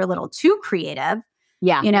 Sometimes we're a little too creative,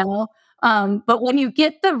 but when you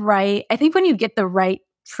get the right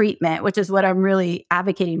treatment, which is what I'm really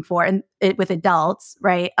advocating for and with adults,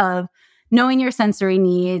 right? Of knowing your sensory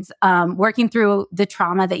needs, working through the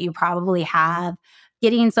trauma that you probably have,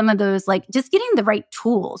 getting some of those, just getting the right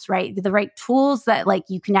tools, right? The right tools that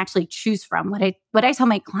you can actually choose from. What I tell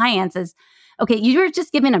my clients is, okay, you were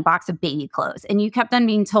just given a box of baby clothes and you kept on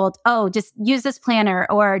being told, oh, just use this planner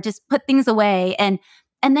or just put things away. And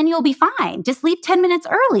and then you'll be fine. Just leave 10 minutes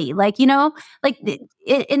early. Like,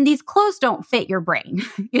 and these clothes don't fit your brain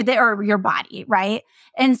or your body. Right.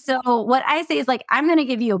 And so what I say is like, I'm going to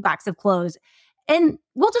give you a box of clothes and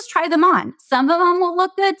we'll just try them on. Some of them will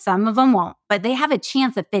look good. Some of them won't, but they have a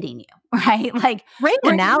chance of fitting you. Right. Like great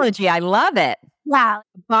analogy. I love it. Yeah.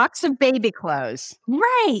 A box of baby clothes.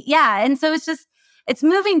 Right. Yeah. And so it's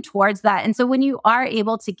moving towards that. And so when you are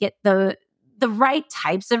able to get the right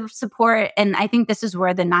types of support, and I think this is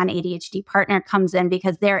where the non-ADHD partner comes in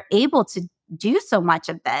because they're able to do so much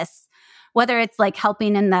of this, whether it's like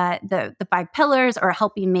helping in the 5 pillars or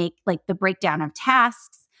helping make like the breakdown of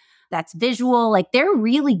tasks that's visual, like they're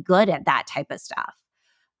really good at that type of stuff.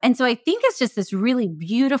 And so I think it's just this really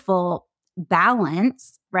beautiful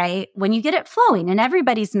balance, right? When you get it flowing, and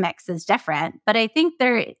everybody's mix is different, but I think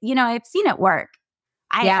I've seen it work.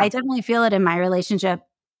 I definitely feel it in my relationship.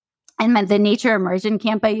 And the nature immersion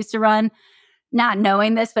camp I used to run, not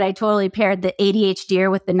knowing this, but I totally paired the ADHDer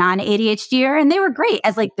with the non-ADHDer, and they were great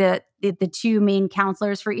as like the 2 main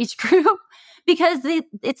counselors for each group because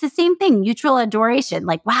it's the same thing, mutual adoration.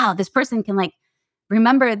 Like, wow, this person can like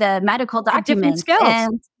remember the medical documents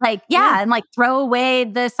and like, and like throw away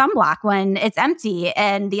the sunblock when it's empty.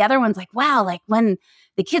 And the other one's like, wow, like when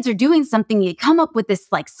the kids are doing something, you come up with this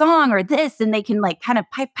like song or this, and they can like kind of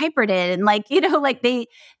pipered it. And like, like they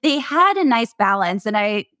had a nice balance, and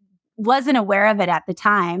I wasn't aware of it at the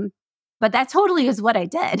time, but that totally is what I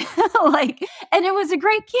did. And it was a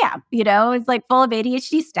greit camp, it's like full of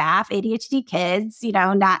ADHD staff, ADHD kids,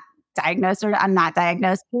 not diagnosed or I'm not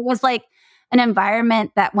diagnosed. It was like an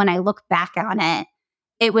environment that when I look back on it,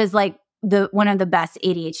 it was like one of the best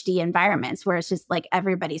ADHD environments where it's just like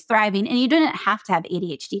everybody's thriving, and you didn't have to have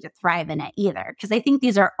ADHD to thrive in it either. Cause I think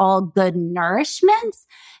these are all good nourishments.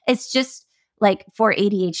 It's just like for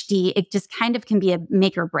ADHD, it just kind of can be a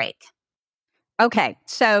make or break. Okay.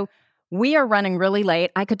 So we are running really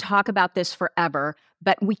late. I could talk about this forever,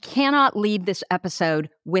 but we cannot leave this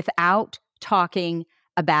episode without talking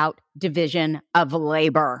about division of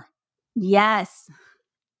labor. Yes.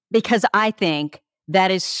 Because I think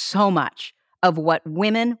that is so much of what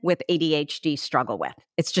women with ADHD struggle with.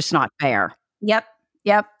 It's just not fair. Yep.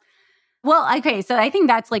 Well, okay. So I think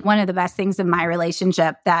that's like one of the best things in my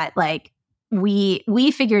relationship that like we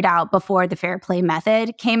figured out before the fair play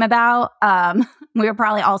method came about. We were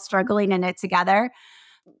probably all struggling in it together.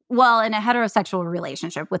 Well, in a heterosexual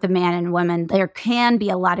relationship with a man and woman, there can be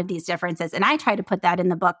a lot of these differences. And I try to put that in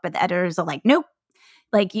the book, but the editors are like, nope.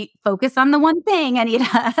 Like, you focus on the one thing, Anita.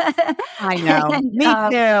 I know. Me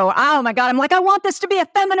too. Oh my God. I'm like, I want this to be a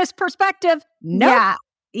feminist perspective. No.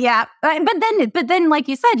 Yeah. But then, like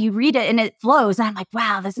you said, you read it and it flows. And I'm like,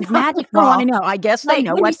 wow, this is magical. I know. I guess they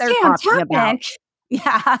know what they're talking about.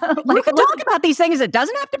 Yeah. We could talk about these things. It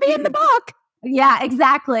doesn't have to be in the book. Yeah,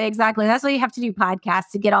 exactly. That's why you have to do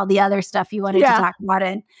podcasts to get all the other stuff you wanted to talk about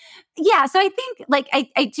in. Yeah, so I think like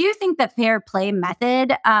I do think that fair play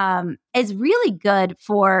method is really good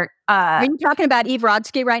for Are you talking about Eve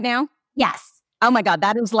Rodsky right now? Yes. Oh my God,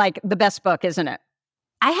 that is like the best book, isn't it?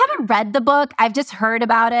 I haven't read the book. I've just heard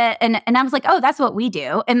about it, and I was like, oh, that's what we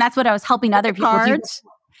do, and that's what I was helping other people do.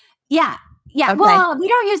 Yeah. Okay. Well, we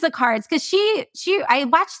don't use the cards because I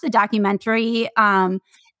watched the documentary.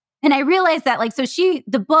 And I realized that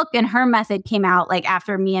the book and her method came out like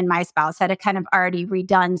after me and my spouse had kind of already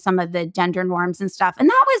redone some of the gender norms and stuff. And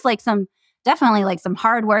that was like definitely some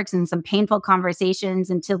hard works and some painful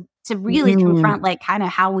conversations and to really confront like kind of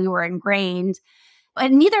how we were ingrained.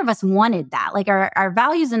 But neither of us wanted that. Like our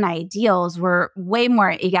values and ideals were way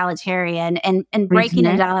more egalitarian and breaking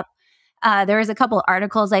it up. There was a couple of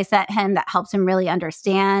articles I sent him that helped him really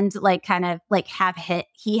understand, like kind of like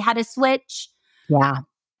he had a switch. Yeah.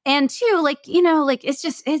 And two,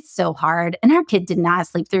 it's so hard. And our kid did not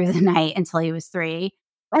sleep through the night until he was 3.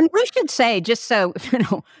 And we should say, just so,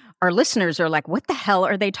 our listeners are like, what the hell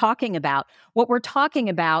are they talking about? What we're talking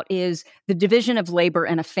about is the division of labor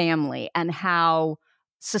in a family and how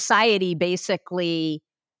society basically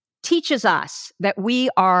teaches us that we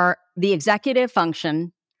are the executive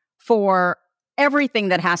function for everything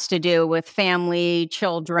that has to do with family,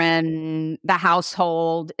 children, the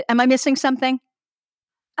household. Am I missing something?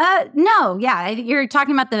 No, yeah. You're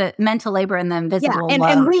talking about the mental labor and the invisible load.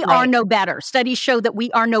 And we are no better. Studies show that we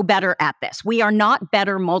are no better at this. We are not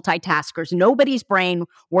better multitaskers. Nobody's brain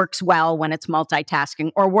works well when it's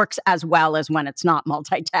multitasking or works as well as when it's not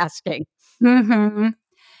multitasking. Mm-hmm.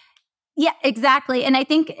 Yeah, exactly. And I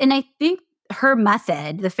think her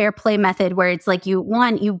method, the fair play method, where it's like you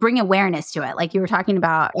bring awareness to it. Like you were talking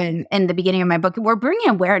about in the beginning of my book, we're bringing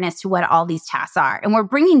awareness to what all these tasks are, and we're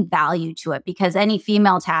bringing value to it, because any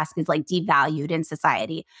female task is like devalued in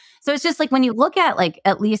society. So it's just like when you look at like,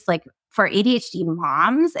 at least like for ADHD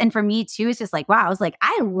moms, and for me too, it's just like, wow, I was like,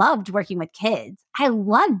 I loved working with kids. I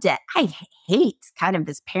loved it. I hate kind of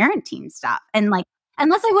this parenting stuff. And like,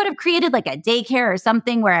 unless I would have created like a daycare or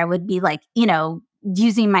something where I would be like,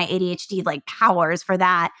 using my ADHD like powers for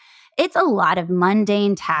that. It's a lot of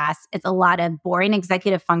mundane tasks. It's a lot of boring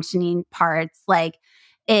executive functioning parts. Like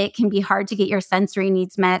it can be hard to get your sensory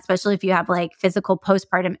needs met, especially if you have like physical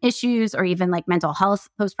postpartum issues or even like mental health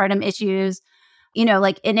postpartum issues.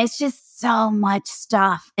 And it's just so much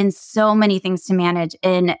stuff and so many things to manage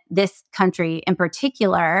in this country in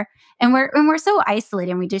particular. And we're so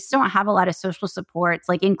isolated, and we just don't have a lot of social supports,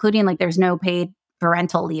 like including like there's no paid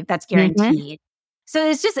parental leave that's guaranteed. So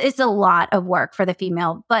it's a lot of work for the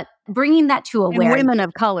female, but bringing that to awareness. And women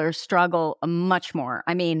of color struggle much more.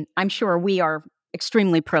 I mean, I'm sure we are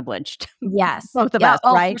extremely privileged. Yes. Both of us,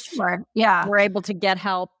 right? For sure. Yeah. We're able to get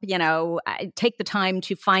help, take the time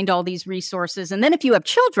to find all these resources. And then if you have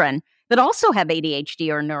children that also have ADHD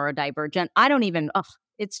or neurodivergent,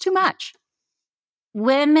 it's too much.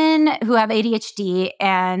 Women who have ADHD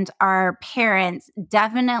and are parents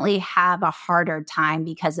definitely have a harder time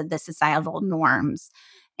because of the societal norms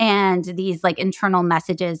and these like internal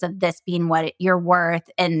messages of this being what you're worth.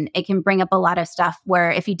 And it can bring up a lot of stuff where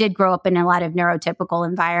if you did grow up in a lot of neurotypical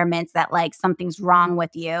environments, that like something's wrong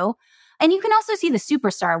with you. And you can also see the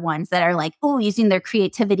superstar ones that are like, using their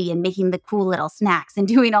creativity and making the cool little snacks and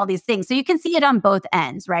doing all these things. So you can see it on both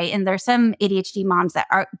ends, right? And there's some ADHD moms that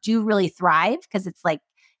do really thrive because it's like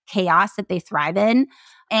chaos that they thrive in.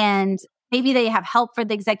 And maybe they have help for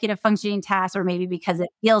the executive functioning tasks, or maybe because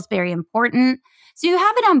it feels very important. So you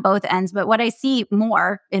have it on both ends. But what I see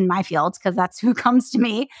more in my field, because that's who comes to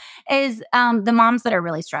me, is the moms that are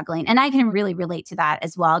really struggling. And I can really relate to that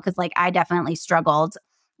as well, because like I definitely struggled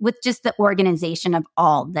with just the organization of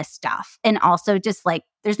all this stuff. And also just like,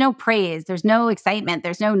 there's no praise, there's no excitement,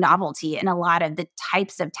 there's no novelty in a lot of the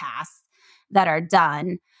types of tasks that are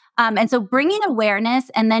done. And so bringing awareness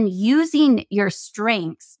and then using your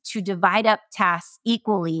strengths to divide up tasks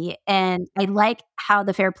equally. And I like how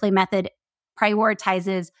the fair play method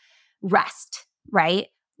prioritizes rest, right?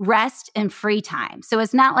 Rest and free time. So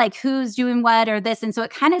it's not like who's doing what or this. And so it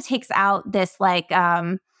kind of takes out this like,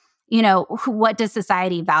 what does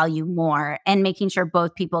society value more, and making sure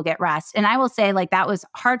both people get rest. And I will say like that was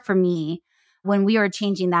hard for me when we were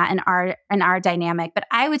changing that in our dynamic. But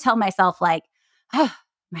I would tell myself like,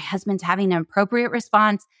 my husband's having an appropriate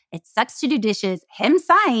response. It sucks to do dishes, him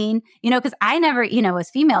sighing, because I never, as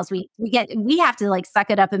females, we have to like suck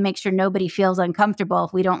it up and make sure nobody feels uncomfortable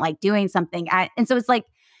if we don't like doing something. And so it's like,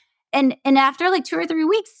 and after like 2 or 3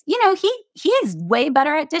 weeks, he is way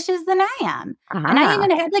better at dishes than I am. Uh-huh. And I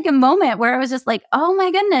even had like a moment where I was just like, oh my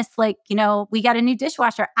goodness, like, we got a new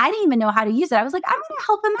dishwasher. I didn't even know how to use it. I was like, I'm going to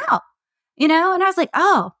help him out, and I was like,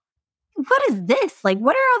 oh, what is this? Like,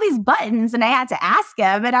 what are all these buttons? And I had to ask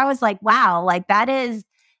him, and I was like, wow, like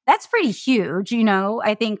that's pretty huge,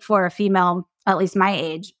 I think for a female, at least my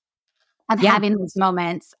age, of having those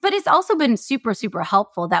moments. But it's also been super, super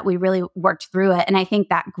helpful that we really worked through it. And I think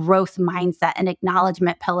that growth mindset and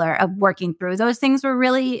acknowledgement pillar of working through those things were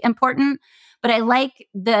really important. But I like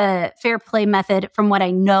the fair play method from what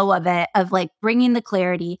I know of it, of like bringing the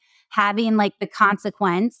clarity, having like the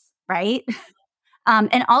consequence, right?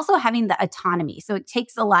 And also having the autonomy. So it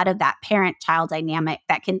takes a lot of that parent-child dynamic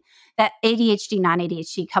that ADHD,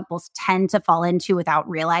 non-ADHD couples tend to fall into without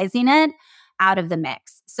realizing it, out of the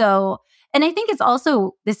mix. So, and I think it's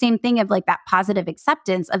also the same thing of like that positive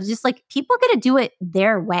acceptance of just like people get to do it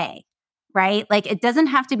their way, right? Like it doesn't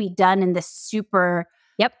have to be done in this super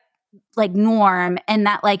like norm, and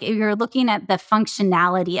that like you're looking at the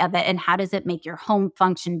functionality of it and how does it make your home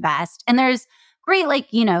function best. And there's great like,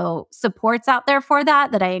 supports out there for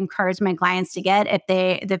that I encourage my clients to get if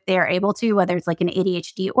they are able to, whether it's like an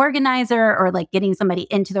ADHD organizer or like getting somebody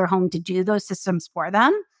into their home to do those systems for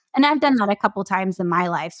them. And I've done that a couple times in my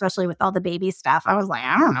life, especially with all the baby stuff. I was like,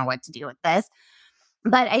 I don't know what to do with this.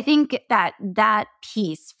 But I think that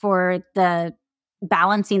piece for the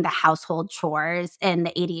balancing the household chores and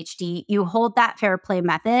the ADHD, you hold that fair play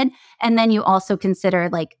method. And then you also consider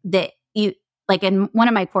like like in one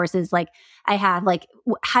of my courses, like I have like,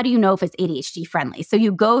 how do you know if it's ADHD friendly? So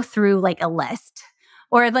you go through like a list,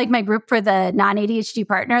 or like my group for the non-ADHD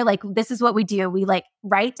partner, like this is what we do. We like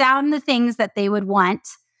write down the things that they would want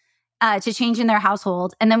to change in their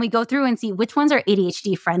household. And then we go through and see which ones are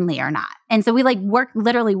ADHD friendly or not. And so we like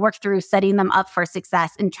literally work through setting them up for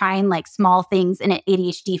success and trying like small things in an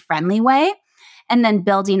ADHD friendly way. And then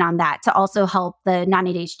building on that to also help the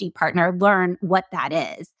non-ADHD partner learn what that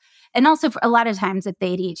is. And also for a lot of times if the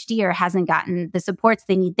ADHDer hasn't gotten the supports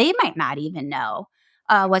they need, they might not even know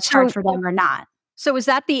what's hard for them or not. So is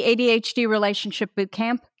that the ADHD relationship boot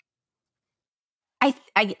camp? I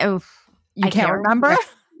can't remember?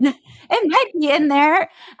 It might be in there.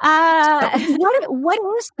 What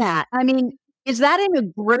is that? I mean, is that in a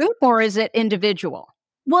group or is it individual?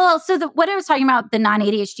 Well, so what I was talking about, the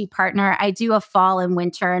non-ADHD partner, I do a fall and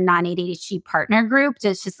winter non-ADHD partner group.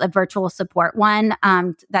 It's just a virtual support one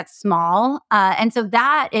that's small. And so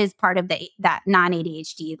that is part of that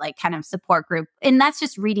non-ADHD like kind of support group. And that's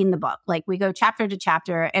just reading the book. Like we go chapter to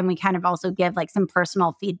chapter and we kind of also give like some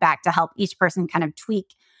personal feedback to help each person kind of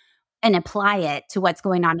tweak and apply it to what's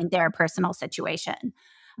going on in their personal situation.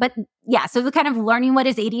 But yeah, so the kind of learning what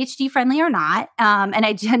is ADHD friendly or not. And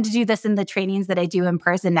I tend to do this in the trainings that I do in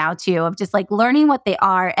person now too, of just like learning what they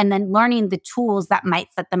are and then learning the tools that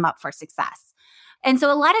might set them up for success. And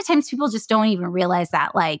so a lot of times people just don't even realize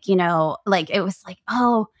that, like, you know, like it was like,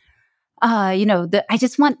 I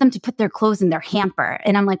just want them to put their clothes in their hamper.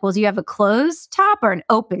 And I'm like, well, do you have a closed top or an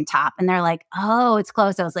open top? And they're like, oh, it's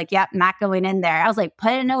closed. I was like, yep, not going in there. I was like,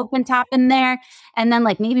 put an open top in there. And then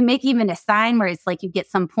like maybe make even a sign where it's like you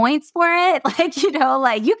get some points for it. Like, you know,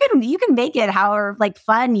 like you can make it however like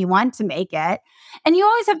fun you want to make it. And you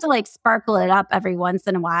always have to like sparkle it up every once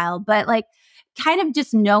in a while. But like kind of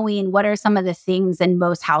just knowing what are some of the things in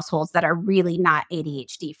most households that are really not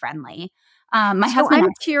ADHD friendly. I'm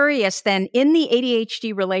curious then, in the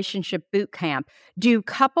ADHD relationship boot camp, do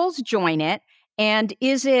couples join it? And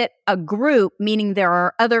is it a group, meaning there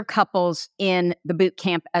are other couples in the boot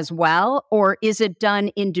camp as well? Or is it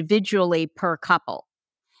done individually per couple?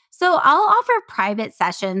 So I'll offer private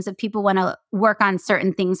sessions if people want to work on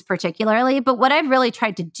certain things particularly. But what I've really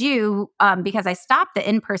tried to do, because I stopped the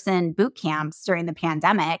in-person boot camps during the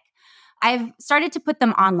pandemic, I've started to put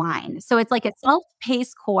them online. So it's like a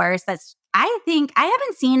self-paced course that's, I think, I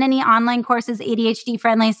haven't seen any online courses ADHD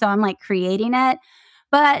friendly, so I'm like creating it.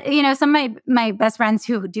 But, you know, some of my best friends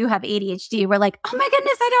who do have ADHD were like, oh my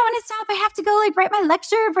goodness, I don't want to stop. I have to go like write my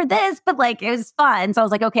lecture for this. But like, it was fun. So I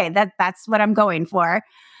was like, okay, that's what I'm going for,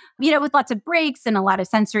 you know, with lots of breaks and a lot of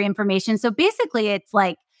sensory information. So basically it's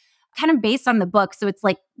like, kind of based on the book. So it's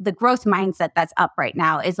like the growth mindset that's up right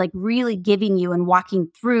now is like really giving you and walking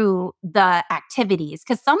through the activities.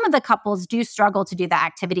 Because some of the couples do struggle to do the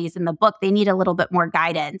activities in the book. They need a little bit more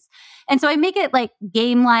guidance. And so I make it like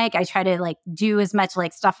game-like. I try to like do as much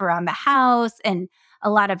like stuff around the house and a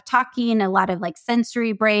lot of talking, a lot of like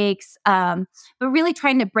sensory breaks, but really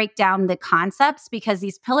trying to break down the concepts because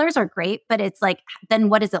these pillars are great, but it's like, then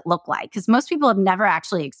what does it look like? Because most people have never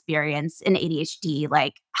actually experienced an ADHD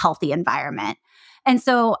like healthy environment. And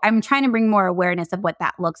so I'm trying to bring more awareness of what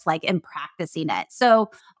that looks like and practicing it. So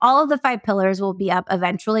all of the 5 pillars will be up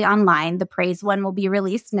eventually online. The praise one will be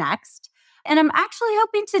released next. And I'm actually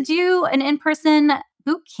hoping to do an in-person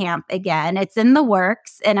boot camp again. It's in the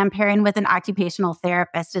works, and I'm pairing with an occupational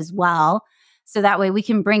therapist as well. So that way we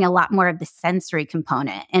can bring a lot more of the sensory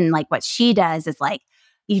component. And like what she does is like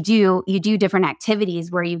you do different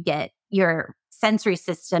activities where you get your sensory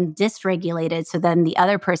system dysregulated so then the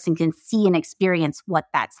other person can see and experience what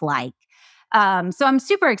that's like. So I'm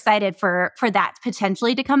super excited for that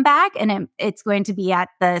potentially to come back. And it's going to be at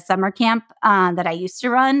the summer camp that I used to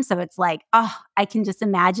run. So it's like, oh, I can just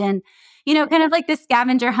imagine, you know, kind of like the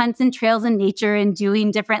scavenger hunts and trails in nature and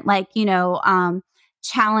doing different like, you know,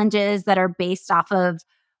 challenges that are based off of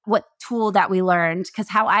what tool that we learned. Because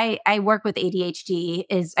how I work with ADHD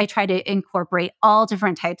is I try to incorporate all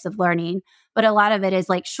different types of learning. But a lot of it is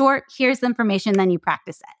like short, here's the information, then you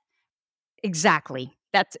practice it. Exactly.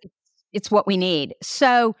 It's what we need.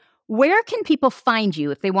 So where can people find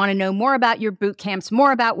you if they want to know more about your boot camps,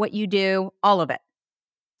 more about what you do, all of it?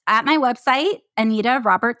 At my website, Anita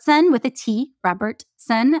Robertson with a T,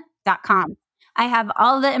 Robertson.com. I have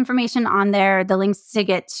all the information on there, the links to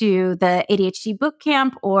get to the ADHD boot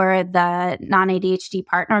camp or the non-ADHD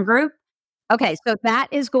partner group. Okay, so that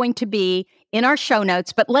is going to be in our show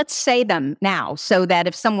notes, but let's say them now so that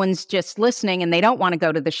if someone's just listening and they don't want to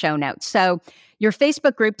go to the show notes. So your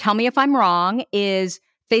Facebook group, tell me if I'm wrong, is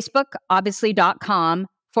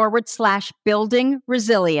facebook.com/building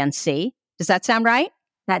resiliency. Does that sound right?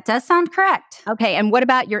 That does sound correct. Okay, and what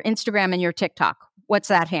about your Instagram and your TikTok? What's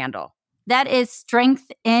that handle? That is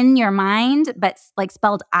strength in your mind, but like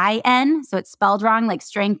spelled I-N. So it's spelled wrong, like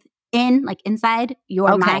strength in, like inside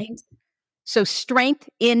your mind. So strength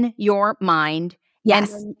in your mind.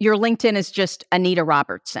 Yes. And your LinkedIn is just Anita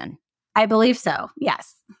Robertson. I believe so.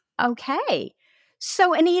 Yes. Okay.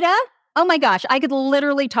 So Anita, oh my gosh, I could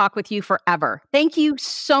literally talk with you forever. Thank you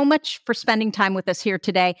so much for spending time with us here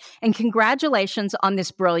today. And congratulations on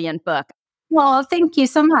this brilliant book. Well, thank you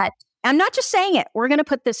so much. I'm not just saying it. We're going to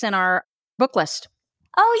put this in our book list.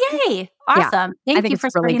 Oh, yay. Awesome. Thank you for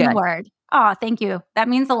really spreading the word. Oh, thank you. That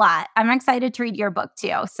means a lot. I'm excited to read your book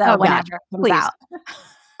too. So whenever it comes out.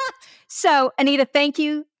 So Anita, thank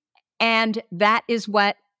you. And that is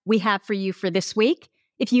what we have for you for this week.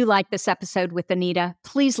 If you like this episode with Anita,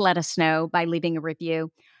 please let us know by leaving a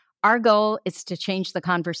review. Our goal is to change the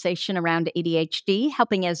conversation around ADHD,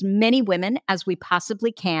 helping as many women as we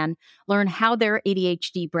possibly can learn how their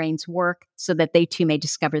ADHD brains work so that they too may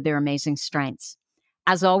discover their amazing strengths.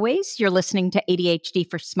 As always, you're listening to ADHD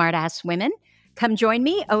for Smartass Women. Come join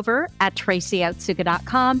me over at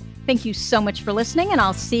tracyoutsuka.com. Thank you so much for listening, and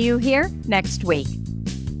I'll see you here next week.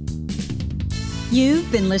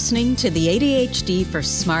 You've been listening to the ADHD for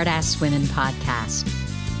Smartass Women podcast.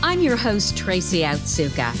 I'm your host, Tracy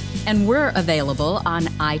Outsuka, and we're available on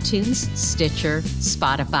iTunes, Stitcher,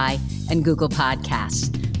 Spotify, and Google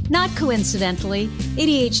Podcasts. Not coincidentally,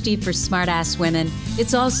 ADHD for Smartass Women,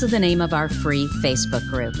 it's also the name of our free Facebook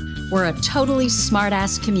group. We're a totally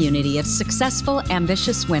smartass community of successful,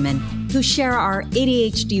 ambitious women who share our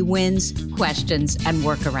ADHD wins, questions, and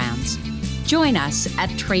workarounds. Join us at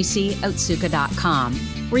tracyoutsuka.com,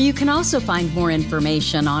 where you can also find more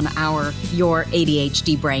information on our Your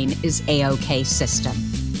ADHD Brain is A-OK system.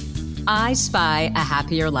 I spy a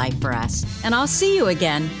happier life for us, and I'll see you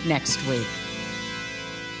again next week.